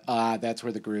putting the that's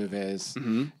where the groove is.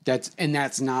 Mm-hmm.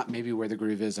 That's not maybe where the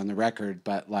groove is on the record,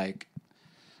 but like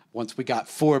once we got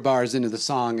 4 bars into the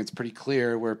song, it's pretty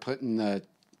clear we're putting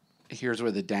here's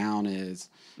where the down is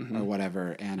or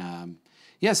whatever. And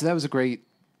so that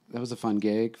was a fun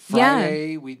gig.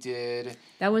 Friday we did.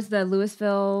 That was the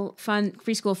Louisville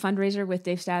Free School fundraiser with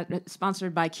Dave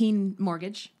sponsored by Keene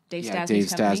Mortgage. Dave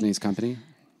Stasny's company.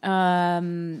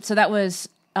 So that was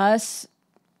us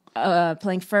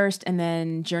playing first, and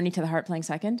then Journey to the Heart playing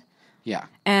second. Yeah.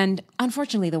 And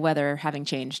unfortunately, the weather having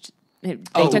changed They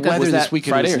took us this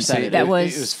weekend Friday or Saturday? That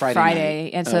was it was Friday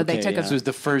night. And so they took us. So it was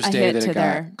the first day that it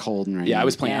got cold and rainy. Yeah, I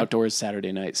was playing outdoors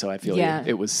Saturday night, so I feel like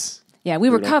it was. Yeah, we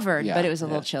were covered, but it was a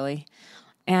little chilly.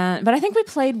 But I think we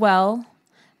played well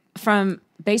from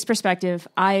bass perspective.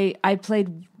 I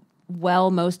played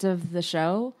well most of the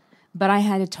show, but I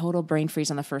had a total brain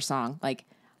freeze on the first song. Like,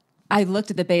 I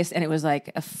looked at the bass and it was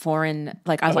like a foreign,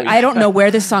 like, I was I don't know where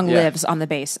this song lives on the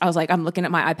bass. I was like, I'm looking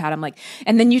at my iPad. I'm like,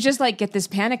 and then you just like get this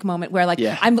panic moment where like,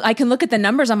 I can look at the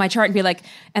numbers on my chart and be like,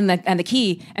 and the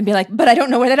key and be like, but I don't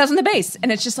know where that is on the bass.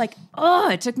 And it's just like,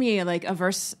 it took me like a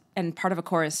verse and part of a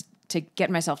chorus to get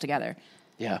myself together.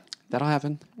 Yeah. That'll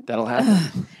happen.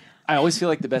 I always feel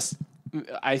like the best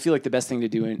thing to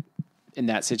do in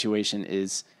that situation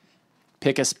is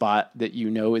pick a spot that you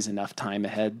know is enough time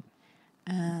ahead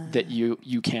that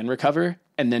you can recover,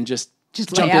 and then just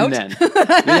jump in then.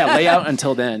 Lay out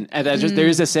until then. And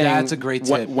there's a saying, that's a great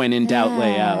tip. When in doubt,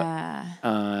 lay out.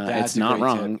 It's not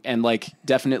wrong. Tip. And like,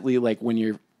 definitely like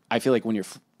when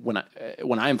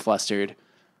I'm flustered,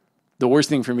 the worst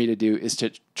thing for me to do is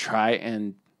to try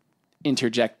and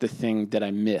interject the thing that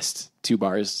I missed 2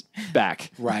 bars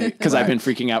back. Right. Because I've been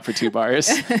freaking out for 2 bars.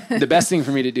 The best thing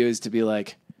for me to do is to be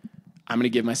like, I'm going to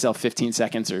give myself 15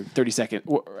 seconds or 30 seconds,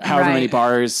 however many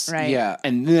bars. Right. Yeah.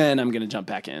 And then I'm going to jump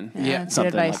back in. Yeah.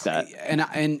 Something like that.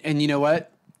 And you know what?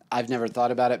 I've never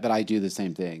thought about it, but I do the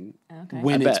same thing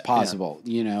when it's possible.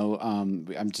 Yeah. You know,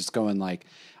 I'm just going like,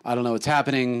 I don't know what's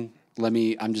happening.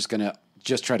 I'm just going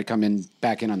to try to come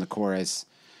back in on the chorus.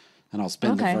 And I'll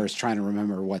spend the verse trying to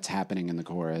remember what's happening in the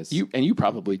chorus. You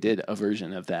probably did a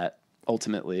version of that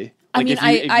ultimately. Like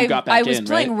I was in,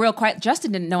 playing real quiet.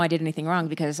 Justin didn't know I did anything wrong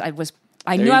because I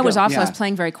knew I was off, so I was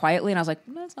playing very quietly, and I was like,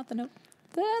 that's not the note.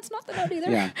 That's not the note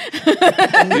either. Yeah.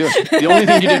 The only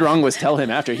thing you did wrong was tell him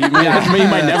after. He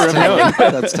might never have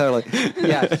known. That's totally.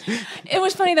 Yeah. It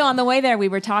was funny though. On the way there, we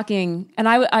were talking, and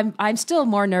I'm still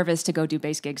more nervous to go do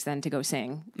bass gigs than to go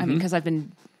sing. I mean, because I've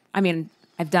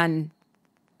done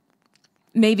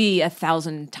maybe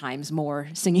 1,000 times more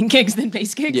singing gigs than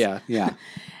bass gigs. Yeah.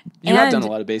 You have done a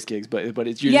lot of bass gigs, but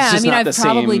it's just not the same.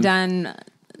 I've probably done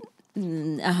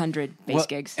 100 bass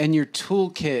gigs. And your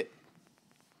toolkit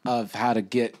of how to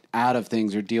get out of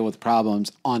things or deal with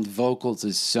problems on vocals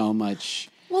is so much.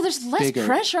 Well, there's less bigger.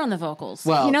 Pressure on the vocals.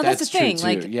 Well, that's the thing. Too.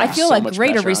 Like, Yeah. I feel So like much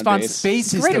greater pressure on responsibility.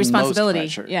 bass is the responsibility.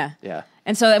 most pressure. Yeah.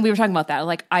 And so we were talking about that.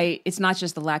 Like, it's not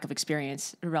just the lack of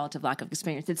experience, the relative lack of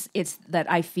experience. It's that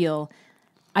I feel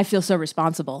so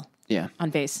responsible. Yeah. On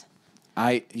bass.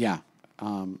 I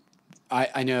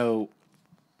know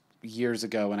years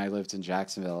ago when I lived in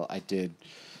Jacksonville, I did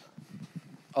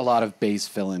a lot of bass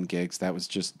fill-in gigs. That was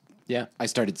just, I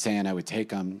started saying I would take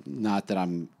them. Not that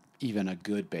I'm even a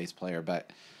good bass player, but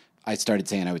I started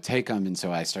saying I would take them, and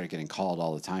so I started getting called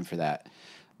all the time for that.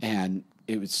 And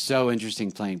it was so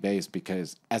interesting playing bass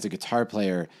because as a guitar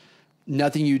player,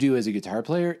 nothing you do as a guitar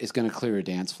player is going to clear a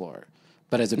dance floor.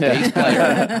 But as a bass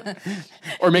player...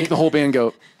 or make the whole band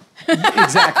go...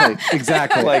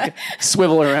 Exactly. Like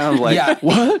swivel around like,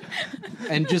 what?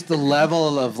 And just the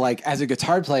level of like, as a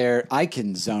guitar player, I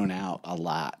can zone out a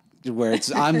lot where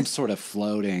I'm sort of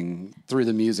floating through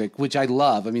the music, which I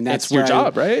love. I mean, that's your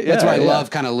job, right? That's where I love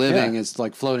kind of living is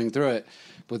like floating through it.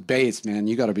 With bass, man,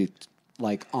 you got to be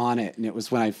like on it. And it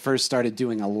was when I first started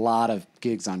doing a lot of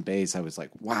gigs on bass, I was like,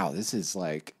 wow, this is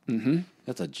like,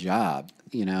 that's a job.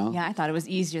 You know? Yeah, I thought it was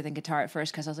easier than guitar at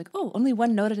first because I was like, only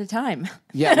one note at a time.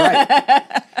 Yeah,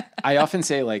 right. I often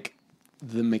say like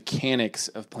the mechanics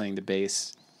of playing the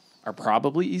bass are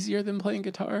probably easier than playing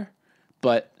guitar,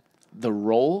 but the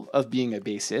role of being a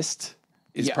bassist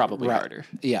is probably harder.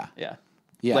 Yeah.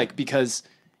 Like, because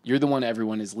you're the one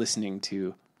everyone is listening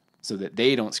to so that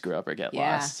they don't screw up or get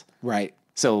lost. Right.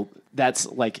 So that's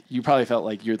like, you probably felt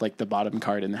like you're like the bottom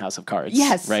card in the house of cards.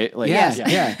 Yes. Right? Like,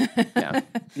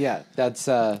 Yeah. That's,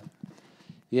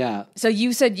 yeah. So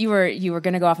you said you were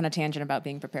going to go off on a tangent about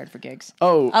being prepared for gigs.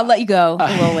 Oh. I'll let you go a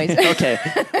little ways. Okay.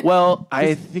 Well,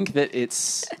 I think that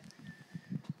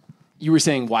you were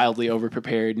saying wildly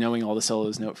over-prepared, knowing all the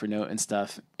solos note for note and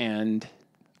stuff. And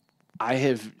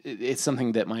it's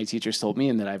something that my teachers told me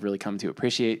and that I've really come to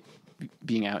appreciate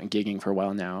being out and gigging for a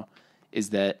while now,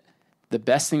 is that the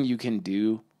best thing you can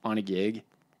do on a gig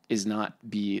is not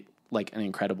be like an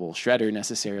incredible shredder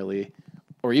necessarily,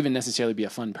 or even necessarily be a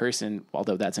fun person,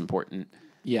 although that's important.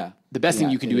 Yeah. The best thing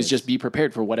you can do is just be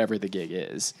prepared for whatever the gig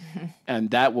is.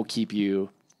 And that will keep you,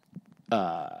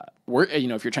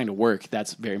 if you're trying to work,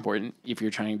 that's very important. If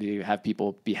you're trying to have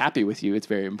people be happy with you, it's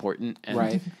very important.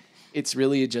 And it's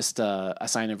really just a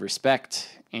sign of respect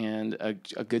and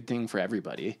a good thing for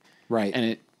everybody. Right. And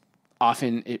it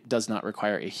often does not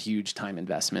require a huge time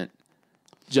investment.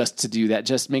 just to do that.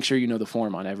 Just make sure you know the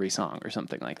form on every song or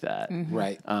something like that. Mm-hmm.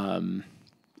 Right.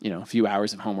 A few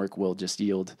hours of homework will just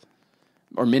yield,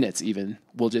 or minutes even,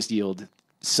 will just yield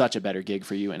such a better gig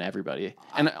for you and everybody.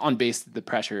 And on bass, the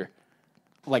pressure,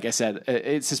 like I said,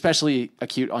 it's especially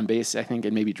acute on bass, I think,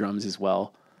 and maybe drums as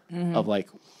well. Mm-hmm. Of like,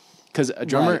 because a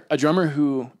drummer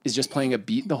who is just playing a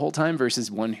beat the whole time versus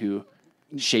one who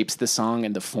shapes the song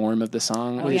and the form of the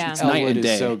song. It's night and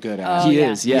day. Is so good at He it.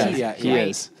 is, he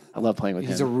is. I love playing with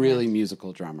him. He's a really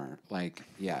musical drummer. Like,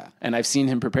 yeah. And I've seen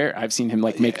him prepare. I've seen him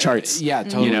make charts. Yeah,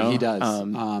 totally. He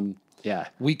does. Yeah.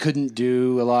 We couldn't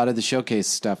do a lot of the showcase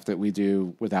stuff that we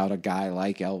do without a guy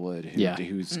like Elwood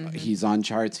who's he's on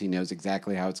charts. He knows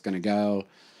exactly how it's going to go.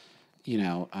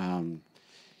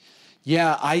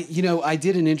 I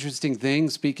did an interesting thing.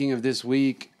 Speaking of this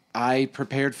week, I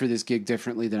prepared for this gig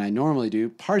differently than I normally do,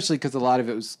 partially because a lot of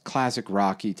it was classic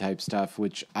Rocky type stuff,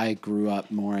 which I grew up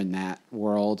more in that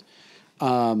world.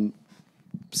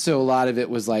 So a lot of it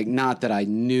was like, not that I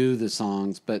knew the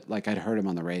songs, but like I'd heard them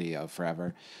on the radio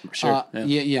forever. Sure.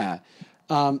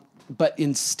 But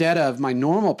instead of my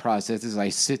normal process is I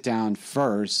sit down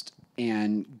first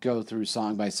and go through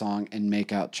song by song and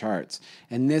make out charts.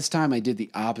 And this time I did the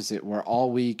opposite, where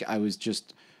all week I was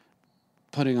just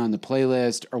putting on the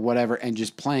playlist or whatever and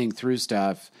just playing through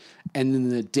stuff. And then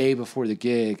the day before the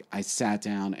gig, I sat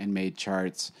down and made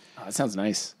charts. Oh, that sounds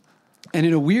nice. And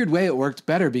in a weird way, it worked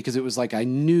better because it was like I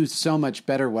knew so much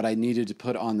better what I needed to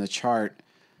put on the chart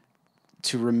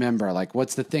to remember. Like,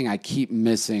 what's the thing I keep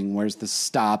missing? Where's the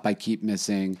stop I keep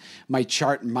missing? My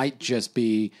chart might just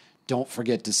be, don't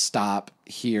forget to stop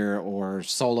here, or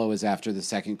solo is after the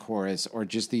second chorus, or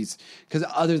just these. Because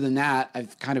other than that,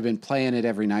 I've kind of been playing it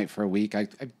every night for a week. I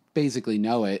basically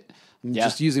know it. I'm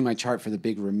just using my chart for the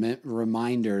big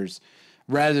reminders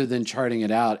rather than charting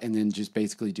it out and then just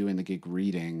basically doing the gig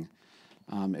reading.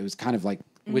 It was kind of like,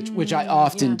 which I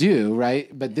often do, right?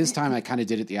 But this time I kind of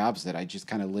did it the opposite. I just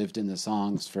kind of lived in the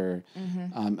songs for,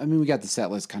 we got the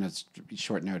set list kind of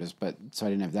short notice, but so I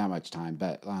didn't have that much time.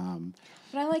 But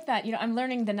I like that. I'm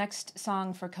learning the next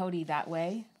song for Cody that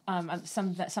way.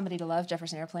 Somebody to Love,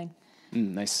 Jefferson Airplane.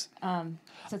 Nice. So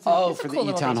it's for cool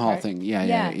the E-Town Hall thing.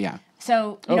 Yeah.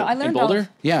 So, I learned in Boulder?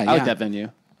 I like that venue.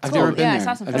 I've never been there. I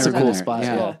saw some That's a photos cool of it. spot.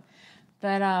 Yeah. Yeah. Cool.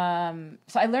 But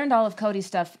so I learned all of Cody's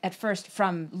stuff at first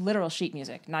from literal sheet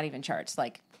music, not even charts.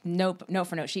 Like note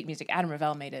for note sheet music. Adam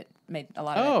Revell made a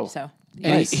lot of it. So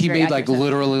and he made like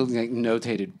literally like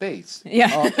notated bass.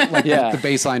 Yeah, the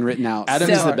bass line written out. Adam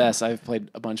is the best. I've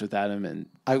played a bunch with Adam, and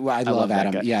I love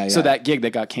Adam. Yeah. So that gig that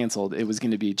got canceled, it was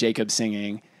going to be Jacob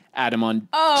singing, Adam on keys.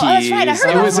 That's right. I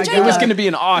heard it was going to be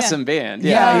an awesome band.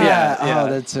 Yeah.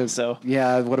 Oh, that's so.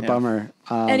 Yeah, what a bummer.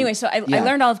 Anyway, so I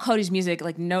learned all of Cody's music,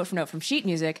 like note for note from sheet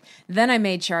music. Then I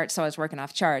made charts, so I was working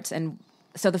off charts. And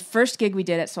so the first gig we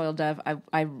did at Soiled Dove,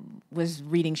 I was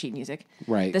reading sheet music.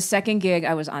 Right. The second gig,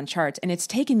 I was on charts. And it's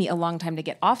taken me a long time to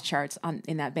get off charts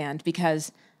in that band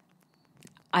because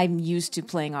I'm used to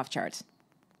playing off charts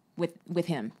with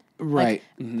him. Right.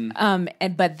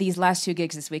 But these last two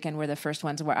gigs this weekend were the first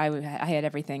ones where I had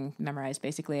everything memorized,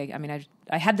 basically.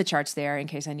 I had the charts there in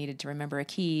case I needed to remember a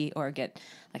key or I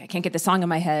can't get the song in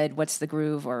my head. What's the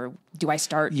groove, or do I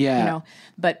start? Yeah.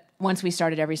 But once we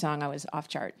started every song, I was off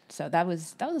chart. So that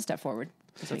was a step forward.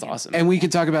 That's awesome. And we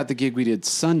could talk about the gig we did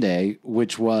Sunday,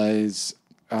 which was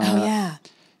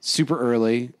super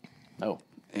early. Oh.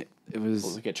 It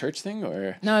was like a church thing,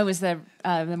 or no? It was the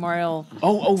memorial.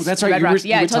 Oh, that's right. Red You Rocks.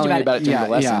 were telling me about it during the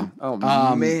lesson. Yeah.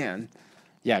 Oh man.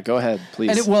 Yeah, go ahead,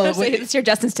 please. And Let's hear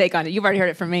Justin's take on it. You've already heard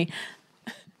it from me.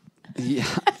 Yeah.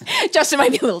 Justin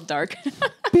might be a little dark.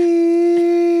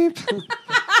 Beep.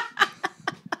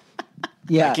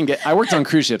 Yeah, I worked on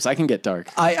cruise ships. I can get dark.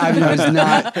 I was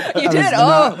not. You did?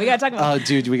 Oh, we gotta talk about it. Oh,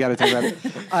 dude, we gotta talk about it.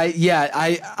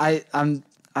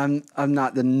 I'm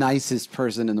not the nicest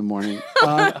person in the morning.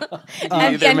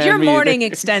 And your morning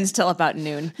extends till about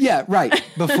noon. Yeah, right.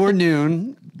 Before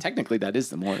noon. Technically, that is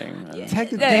the morning.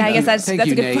 I guess that's Thank a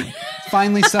you, good Nate. point.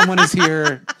 Finally, someone is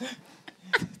here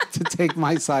to take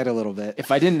my side a little bit.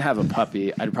 If I didn't have a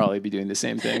puppy, I'd probably be doing the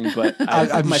same thing. But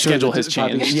my sure schedule has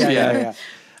changed. Yeah.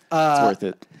 It's worth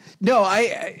it. No,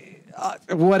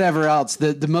 whatever else.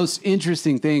 The most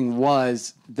interesting thing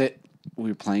was that we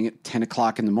were playing at 10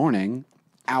 o'clock in the morning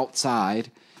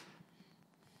outside.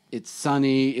 It's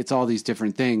sunny. It's all these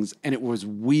different things. And it was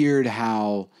weird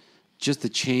how just the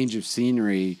change of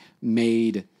scenery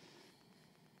made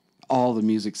all the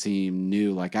music seem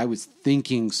new. Like I was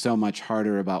thinking so much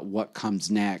harder about what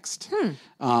comes next.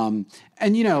 And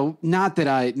not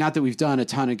that we've done a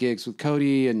ton of gigs with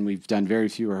Cody and we've done very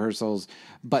few rehearsals,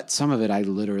 but some of it I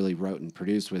literally wrote and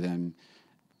produced with him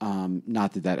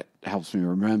Not that helps me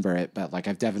remember it, but like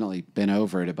I've definitely been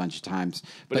over it a bunch of times.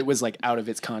 But it was like out of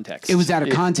its context. It was out of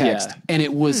context, and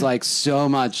it was like so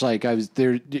much. Like I was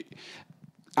there.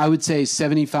 I would say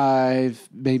 75,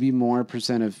 maybe more %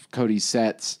 of Cody's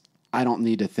sets I don't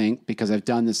need to think, because I've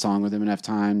done this song with him enough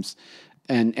times,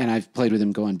 and I've played with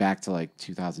him going back to like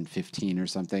 2015 or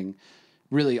something,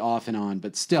 really off and on.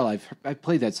 But still, I've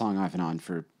played that song off and on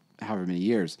for however many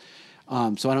years.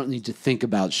 So I don't need to think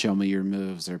about Show Me Your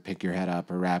Moves or Pick Your Head Up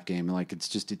or Rap Game. Like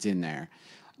it's in there.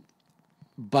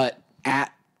 But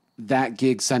at that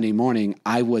gig Sunday morning,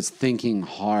 I was thinking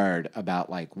hard about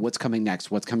like what's coming next.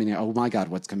 Oh my God,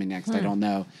 what's coming next? I don't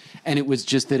know. And it was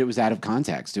just that it was out of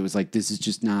context. It was like, this is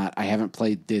just not, I haven't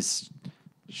played this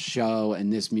show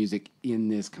and this music in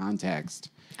this context.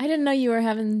 I didn't know you were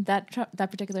having that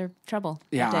particular trouble.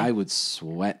 Yeah, I was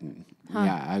sweating.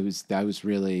 Yeah, that was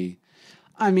really,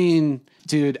 I mean,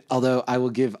 dude, although I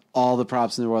will give all the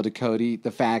props in the world to Cody,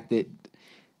 the fact that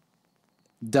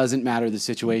doesn't matter the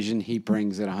situation, he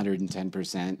brings it 110%.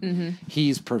 Mm-hmm.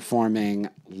 He's performing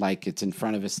like it's in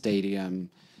front of a stadium,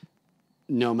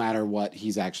 no matter what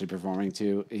he's actually performing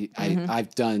to.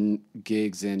 I've done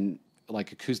gigs in,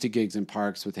 like acoustic gigs in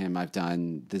parks with him. I've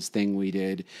done this thing we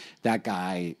did. That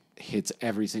guy hits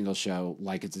every single show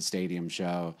like it's a stadium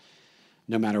show.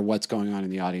 No matter what's going on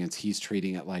in the audience, he's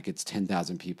treating it like it's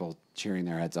 10,000 people cheering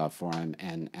their heads off for him.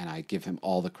 And I give him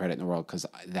all the credit in the world, because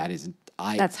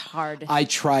that's hard. I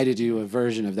try to do a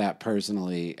version of that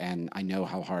personally, and I know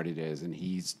how hard it is. And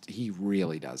he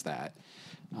really does that.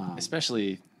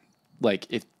 Especially like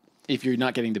if you're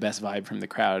not getting the best vibe from the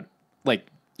crowd, like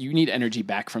you need energy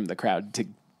back from the crowd to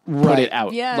put it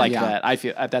out that. I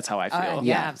feel that's how I feel.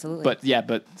 Yeah, absolutely.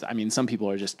 But I mean, some people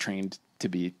are just trained to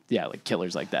be like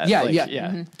killers like that. Yeah, like,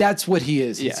 Mm-hmm. That's what he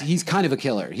is. He's kind of a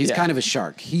killer. He's kind of a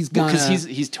shark. Because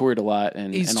he's toured a lot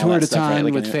and he's and all toured that a stuff, ton right?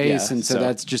 Like, with Face, and so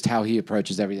that's just how he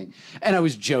approaches everything. And I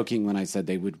was joking when I said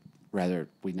they would rather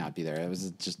we not be there. It was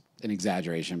just an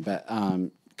exaggeration, but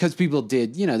because people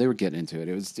did, they were getting into it.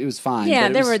 It was fine. Yeah,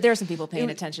 there were some people paying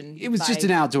attention. It was just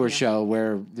an outdoor show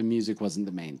where the music wasn't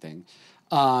the main thing.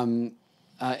 And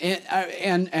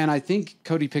I think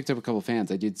Cody picked up a couple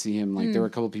fans. I did see him. Like there were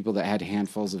a couple people that had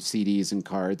handfuls of CDs and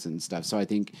cards and stuff. So I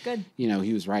think,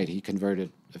 he was right. He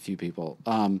converted a few people.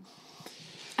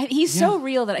 He's so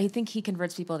real that I think he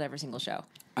converts people at every single show.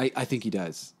 I think he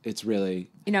does. It's really,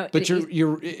 but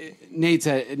Nate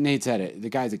said it. The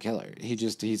guy's a killer.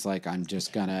 He's like, I'm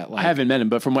just gonna. Like, I haven't met him,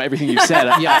 but from everything you've said,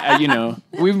 we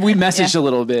messaged a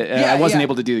little bit. I wasn't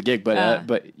able to do the gig,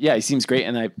 but yeah, he seems great.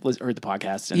 And I heard the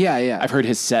podcast. And I've heard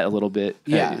his set a little bit.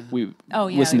 We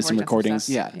listened to some recordings.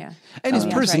 Yeah. And his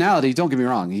personality. Don't get me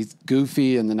wrong. He's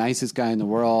goofy and the nicest guy in the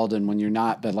world. And when you're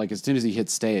not, but like as soon as he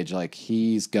hits stage, like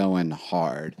he's going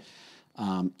hard.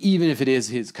 Even if it is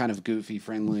his kind of goofy,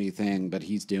 friendly thing, but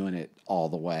he's doing it all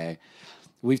the way.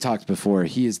 We've talked before.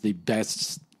 He is the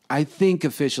best. I think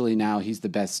officially now he's the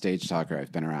best stage talker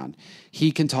I've been around.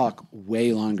 He can talk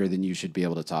way longer than you should be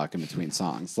able to talk in between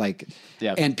songs.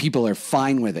 And people are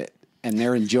fine with it. And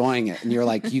they're enjoying it. And you're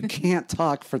like, you can't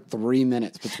talk for 3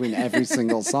 minutes between every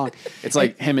single song. It's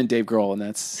like him and Dave Grohl, and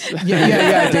that's... Dave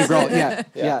Grohl,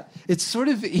 yeah. It's sort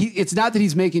of... it's not that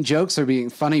he's making jokes or being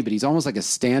funny, but he's almost like a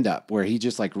stand-up where he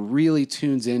just like really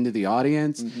tunes into the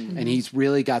audience, and he's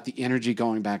really got the energy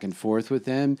going back and forth with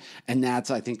them. And that's,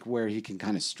 I think, where he can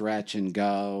kind of stretch and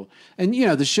go. And,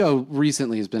 the show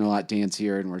recently has been a lot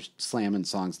dancier, and we're slamming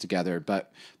songs together.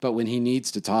 But when he needs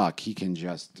to talk, he can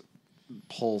just...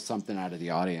 pull something out of the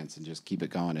audience and just keep it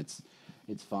going. It's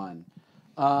fun.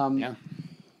 And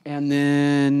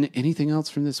then anything else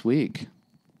from this week?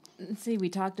 Let's see. We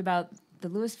talked about the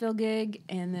Louisville gig,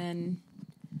 and then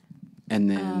I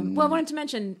wanted to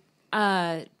mention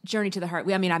Journey to the Heart.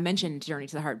 I mentioned Journey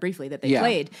to the Heart briefly that they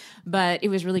played, but it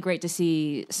was really great to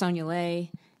see Sonia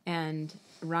Lay and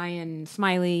Ryan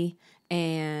Smiley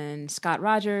and Scott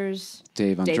Rogers,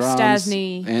 Dave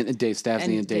Stasny, and Dave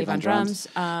Stasny and Dave on drums.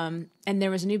 And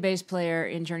there was a new bass player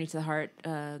in Journey to the Heart,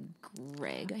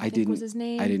 Greg, I think was his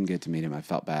name. I didn't get to meet him. I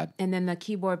felt bad. And then the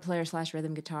keyboard player /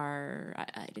 rhythm guitar,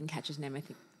 I didn't catch his name. I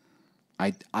think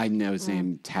I know his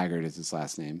name. Taggart is his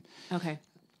last name. Okay.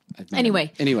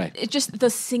 Anyway, it's just the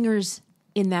singers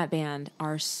in that band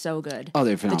are so good. Oh,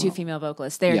 they're phenomenal. The two female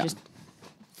vocalists, they're just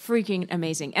freaking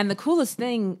amazing. And the coolest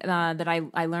thing that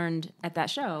I learned at that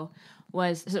show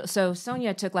was, so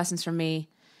Sonia took lessons from me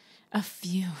a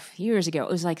few years ago. It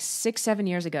was like 6-7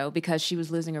 years ago, because she was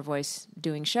losing her voice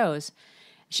doing shows.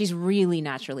 She's really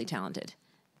naturally talented.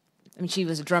 She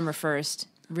was a drummer first,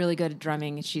 really good at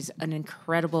drumming. She's an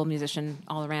incredible musician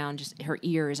all around. Just her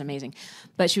ear is amazing.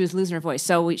 But she was losing her voice.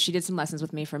 So she did some lessons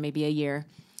with me for maybe a year.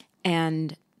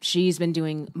 and she's been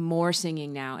doing more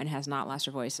singing now and has not lost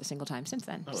her voice a single time since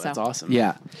then. Oh, that's awesome.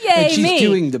 Yeah. Yay, and she's me.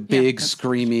 doing the big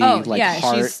screamy, heart, like,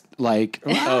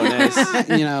 oh, nice.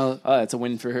 Oh, that's a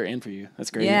win for her and for you. That's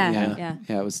great. Yeah.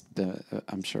 It was,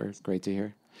 I'm sure, great to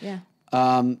hear. Yeah.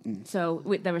 So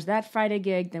there was that Friday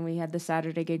gig, then we had the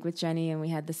Saturday gig with Jenny, and we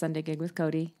had the Sunday gig with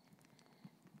Cody.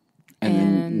 And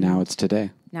then now it's today.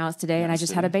 And I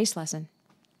just had a bass lesson.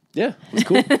 Yeah, it was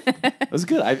cool. It was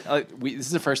good. This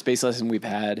is the first bass lesson we've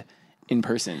had in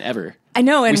person ever. I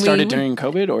know. And we started during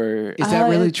COVID, or is that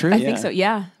really true? I think so.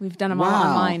 Yeah, we've done them all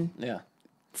online. Yeah,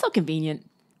 it's so convenient.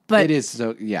 But it is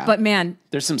so. Yeah. But man,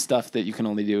 there's some stuff that you can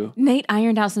only do. Nate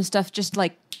ironed out some stuff. Just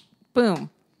like, boom.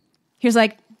 He was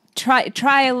like,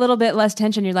 try a little bit less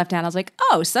tension in your left hand. I was like,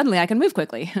 oh, suddenly I can move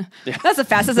quickly. Yeah. That's the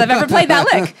fastest I've ever played that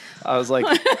lick. I was like,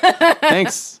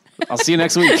 thanks. I'll see you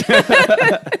next week.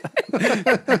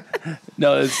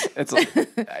 No,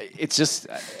 it's just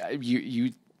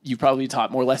you probably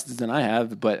taught more lessons than I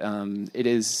have, but it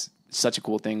is such a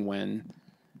cool thing when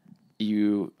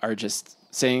you are just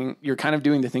saying you're kind of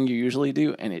doing the thing you usually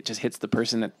do, and it just hits the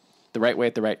person at the right way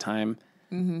at the right time,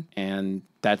 and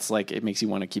that's like it makes you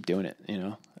want to keep doing it.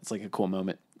 It's like a cool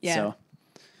moment. Yeah. So,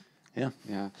 yeah.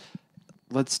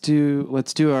 Let's do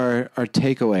our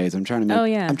takeaways. I'm trying to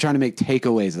make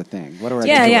takeaways a thing. What are our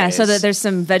takeaways? Yeah, so that there's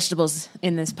some vegetables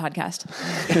in this podcast.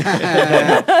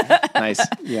 Nice.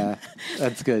 Yeah,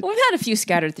 that's good. We've had a few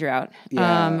scattered throughout.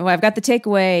 Yeah. I've got the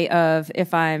takeaway of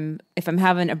if I'm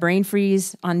having a brain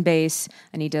freeze on bass,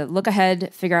 I need to look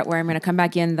ahead, figure out where I'm going to come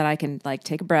back in, that I can like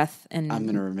take a breath. And I'm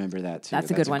going to remember that too.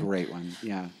 That's a good one. Great one.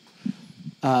 Yeah.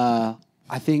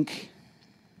 I think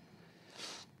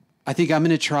I'm going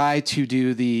to try to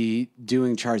do the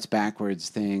doing charts backwards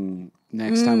thing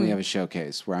next time we have a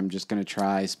showcase, where I'm just going to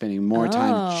try spending more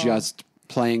time just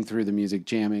playing through the music,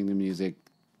 jamming the music,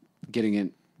 getting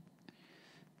it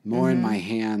more in my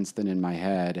hands than in my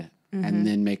head, and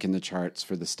then making the charts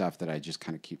for the stuff that I just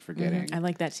kind of keep forgetting. I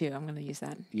like that too. I'm going to use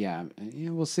that. Yeah,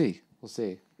 we'll see. We'll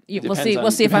see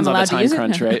if I'm allowed to use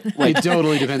crunch, it. Right? Like, it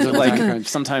totally depends on the time crunch.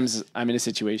 Sometimes I'm in a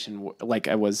situation like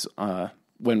I was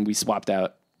when we swapped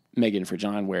out Megan for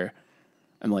John, where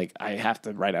I'm like, I have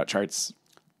to write out charts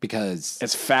because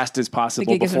as fast as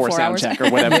possible before sound check or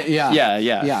whatever.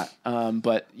 Yeah.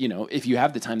 But if you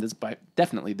have the time, that's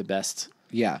definitely the best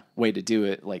way to do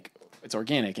it. Like, it's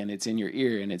organic and it's in your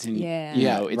ear and it's in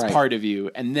it's part of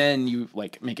you, and then you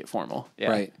like make it formal. Yeah.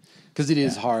 Right. Because it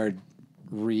is hard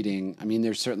reading. I mean,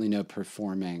 there's certainly no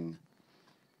performing.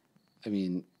 I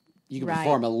mean, you can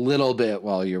perform a little bit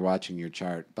while you're watching your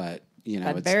chart, but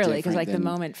it's barely, because like the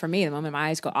moment my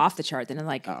eyes go off the chart, then I'm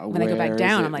like, when I go back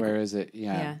down, I'm like, where is it?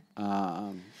 Yeah.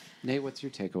 Nate, what's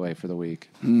your takeaway for the week?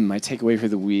 My takeaway for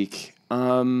the week.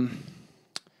 I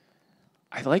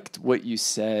liked what you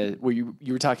said, where you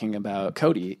were talking about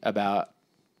Cody, about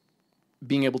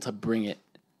being able to bring it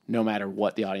no matter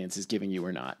what the audience is giving you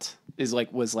or not,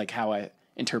 was how I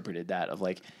interpreted that, of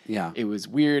like, it was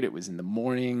weird. It was in the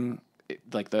morning.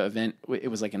 Like the event, it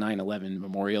was like a 9/11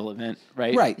 memorial event,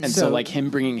 right? Right. And so like him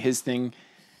bringing his thing,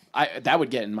 that would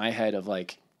get in my head of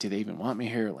like, do they even want me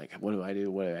here? Like, what do I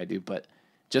do? What do I do? But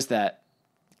just that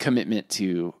commitment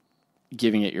to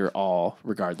giving it your all,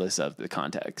 regardless of the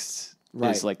context,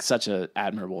 is like such a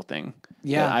admirable thing.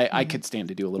 Yeah. I could stand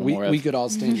to do a little more of. We could all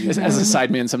stand to as a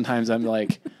sideman, sometimes I'm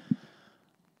like,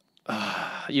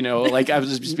 like I would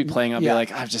just be playing, I'll be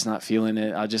like, I'm just not feeling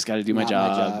it. I just got to do my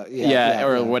job.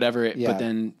 Or whatever. But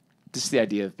then just the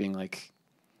idea of being like,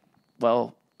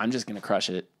 well, I'm just going to crush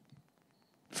it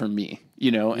for me,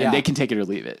 and they can take it or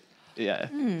leave it. Yeah.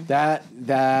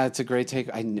 That's a great take.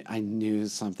 I knew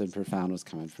something profound was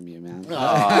coming from you, man.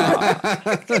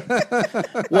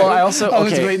 Well, I also, I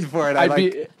was waiting for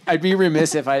it. I'd be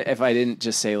remiss if I didn't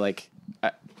just say like,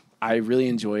 I really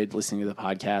enjoyed listening to the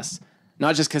podcast.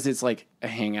 Not just because it's like a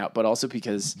hangout, but also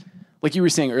because, like you were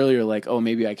saying earlier, like, oh,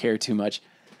 maybe I care too much.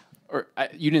 Or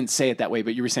you didn't say it that way,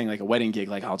 but you were saying like a wedding gig,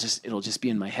 like it'll just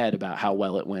be in my head about how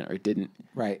well it went or didn't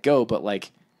go. But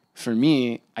like for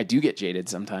me, I do get jaded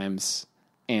sometimes,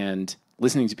 and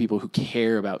listening to people who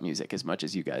care about music as much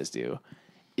as you guys do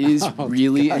is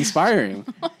really inspiring.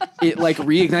 It like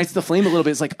reignites the flame a little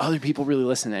bit. It's like other people really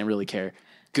listen and really care.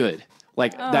 Good.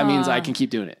 Like that means I can keep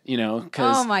doing it,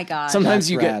 because oh my God.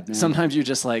 Sometimes sometimes you're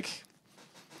just like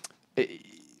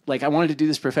I wanted to do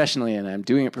this professionally and I'm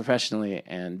doing it professionally,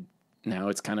 and now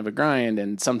it's kind of a grind,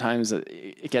 and sometimes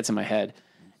it gets in my head,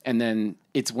 and then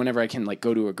it's whenever I can like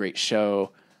go to a great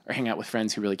show or hang out with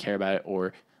friends who really care about it,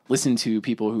 or listen to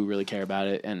people who really care about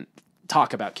it and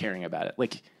talk about caring about it.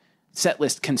 Like set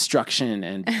list construction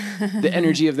and the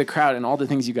energy of the crowd and all the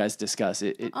things you guys discuss.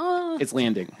 It's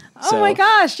landing. Oh my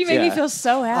gosh, you made me feel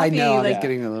so happy. I know, I'm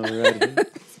getting a little ready.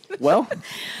 Well,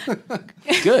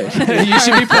 good. You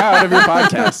should be proud of your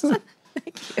podcast.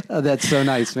 Thank you. Oh, that's so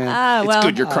nice, man. It's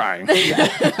good you're crying.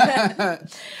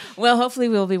 Well, hopefully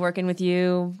we'll be working with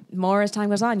you more as time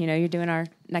goes on. You know, you're doing our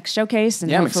next showcase,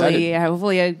 and hopefully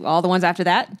all the ones after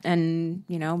that. And,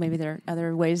 you know, maybe there are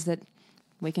other ways that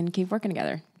we can keep working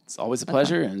together. It's always a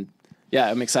pleasure. And yeah,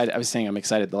 I'm excited. I was saying I'm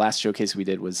excited. The last showcase we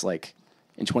did was like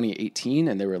in 2018,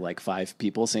 and there were like 5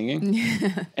 people singing.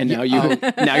 And now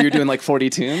you're doing like 40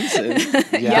 tunes. And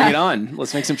bring it on.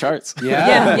 Let's make some charts.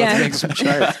 Let's make some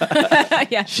charts.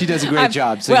 Yeah. She does a great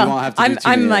job, so you won't have to do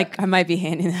too many. I might be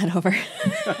handing that over.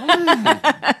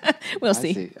 We'll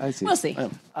see. I see. We'll see.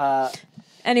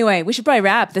 Anyway, we should probably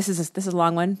wrap. This is a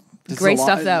long one. Great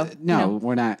stuff, though. No,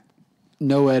 we're not.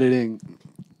 No editing.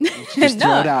 Just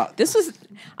throw it out. This was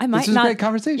a great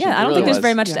conversation. Yeah, I don't think there's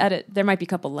very much to edit. There might be a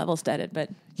couple levels to edit, but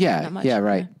not much. Yeah,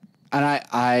 right. And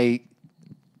I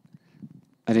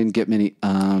didn't get many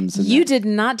ums. You did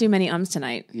not do many ums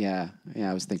tonight. Yeah,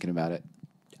 I was thinking about it.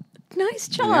 Nice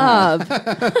job.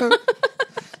 Yeah.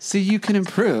 See, you can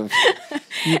improve.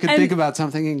 You can think about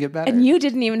something and get better. And you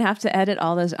didn't even have to edit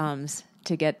all those ums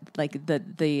to get like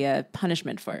the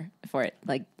punishment for it.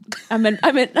 Like I'm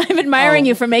admiring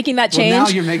you for making that change. Well, now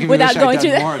you're making me without wish going I'd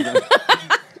through done more of them.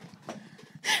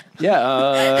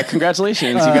 Yeah,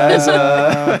 congratulations, you guys.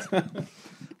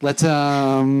 Let's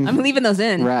I'm leaving those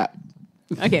in. Wrap.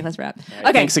 Okay, let's wrap. Right,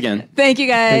 okay. Thanks again. Thank you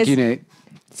guys. Thank you, Nate.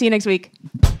 See you next week.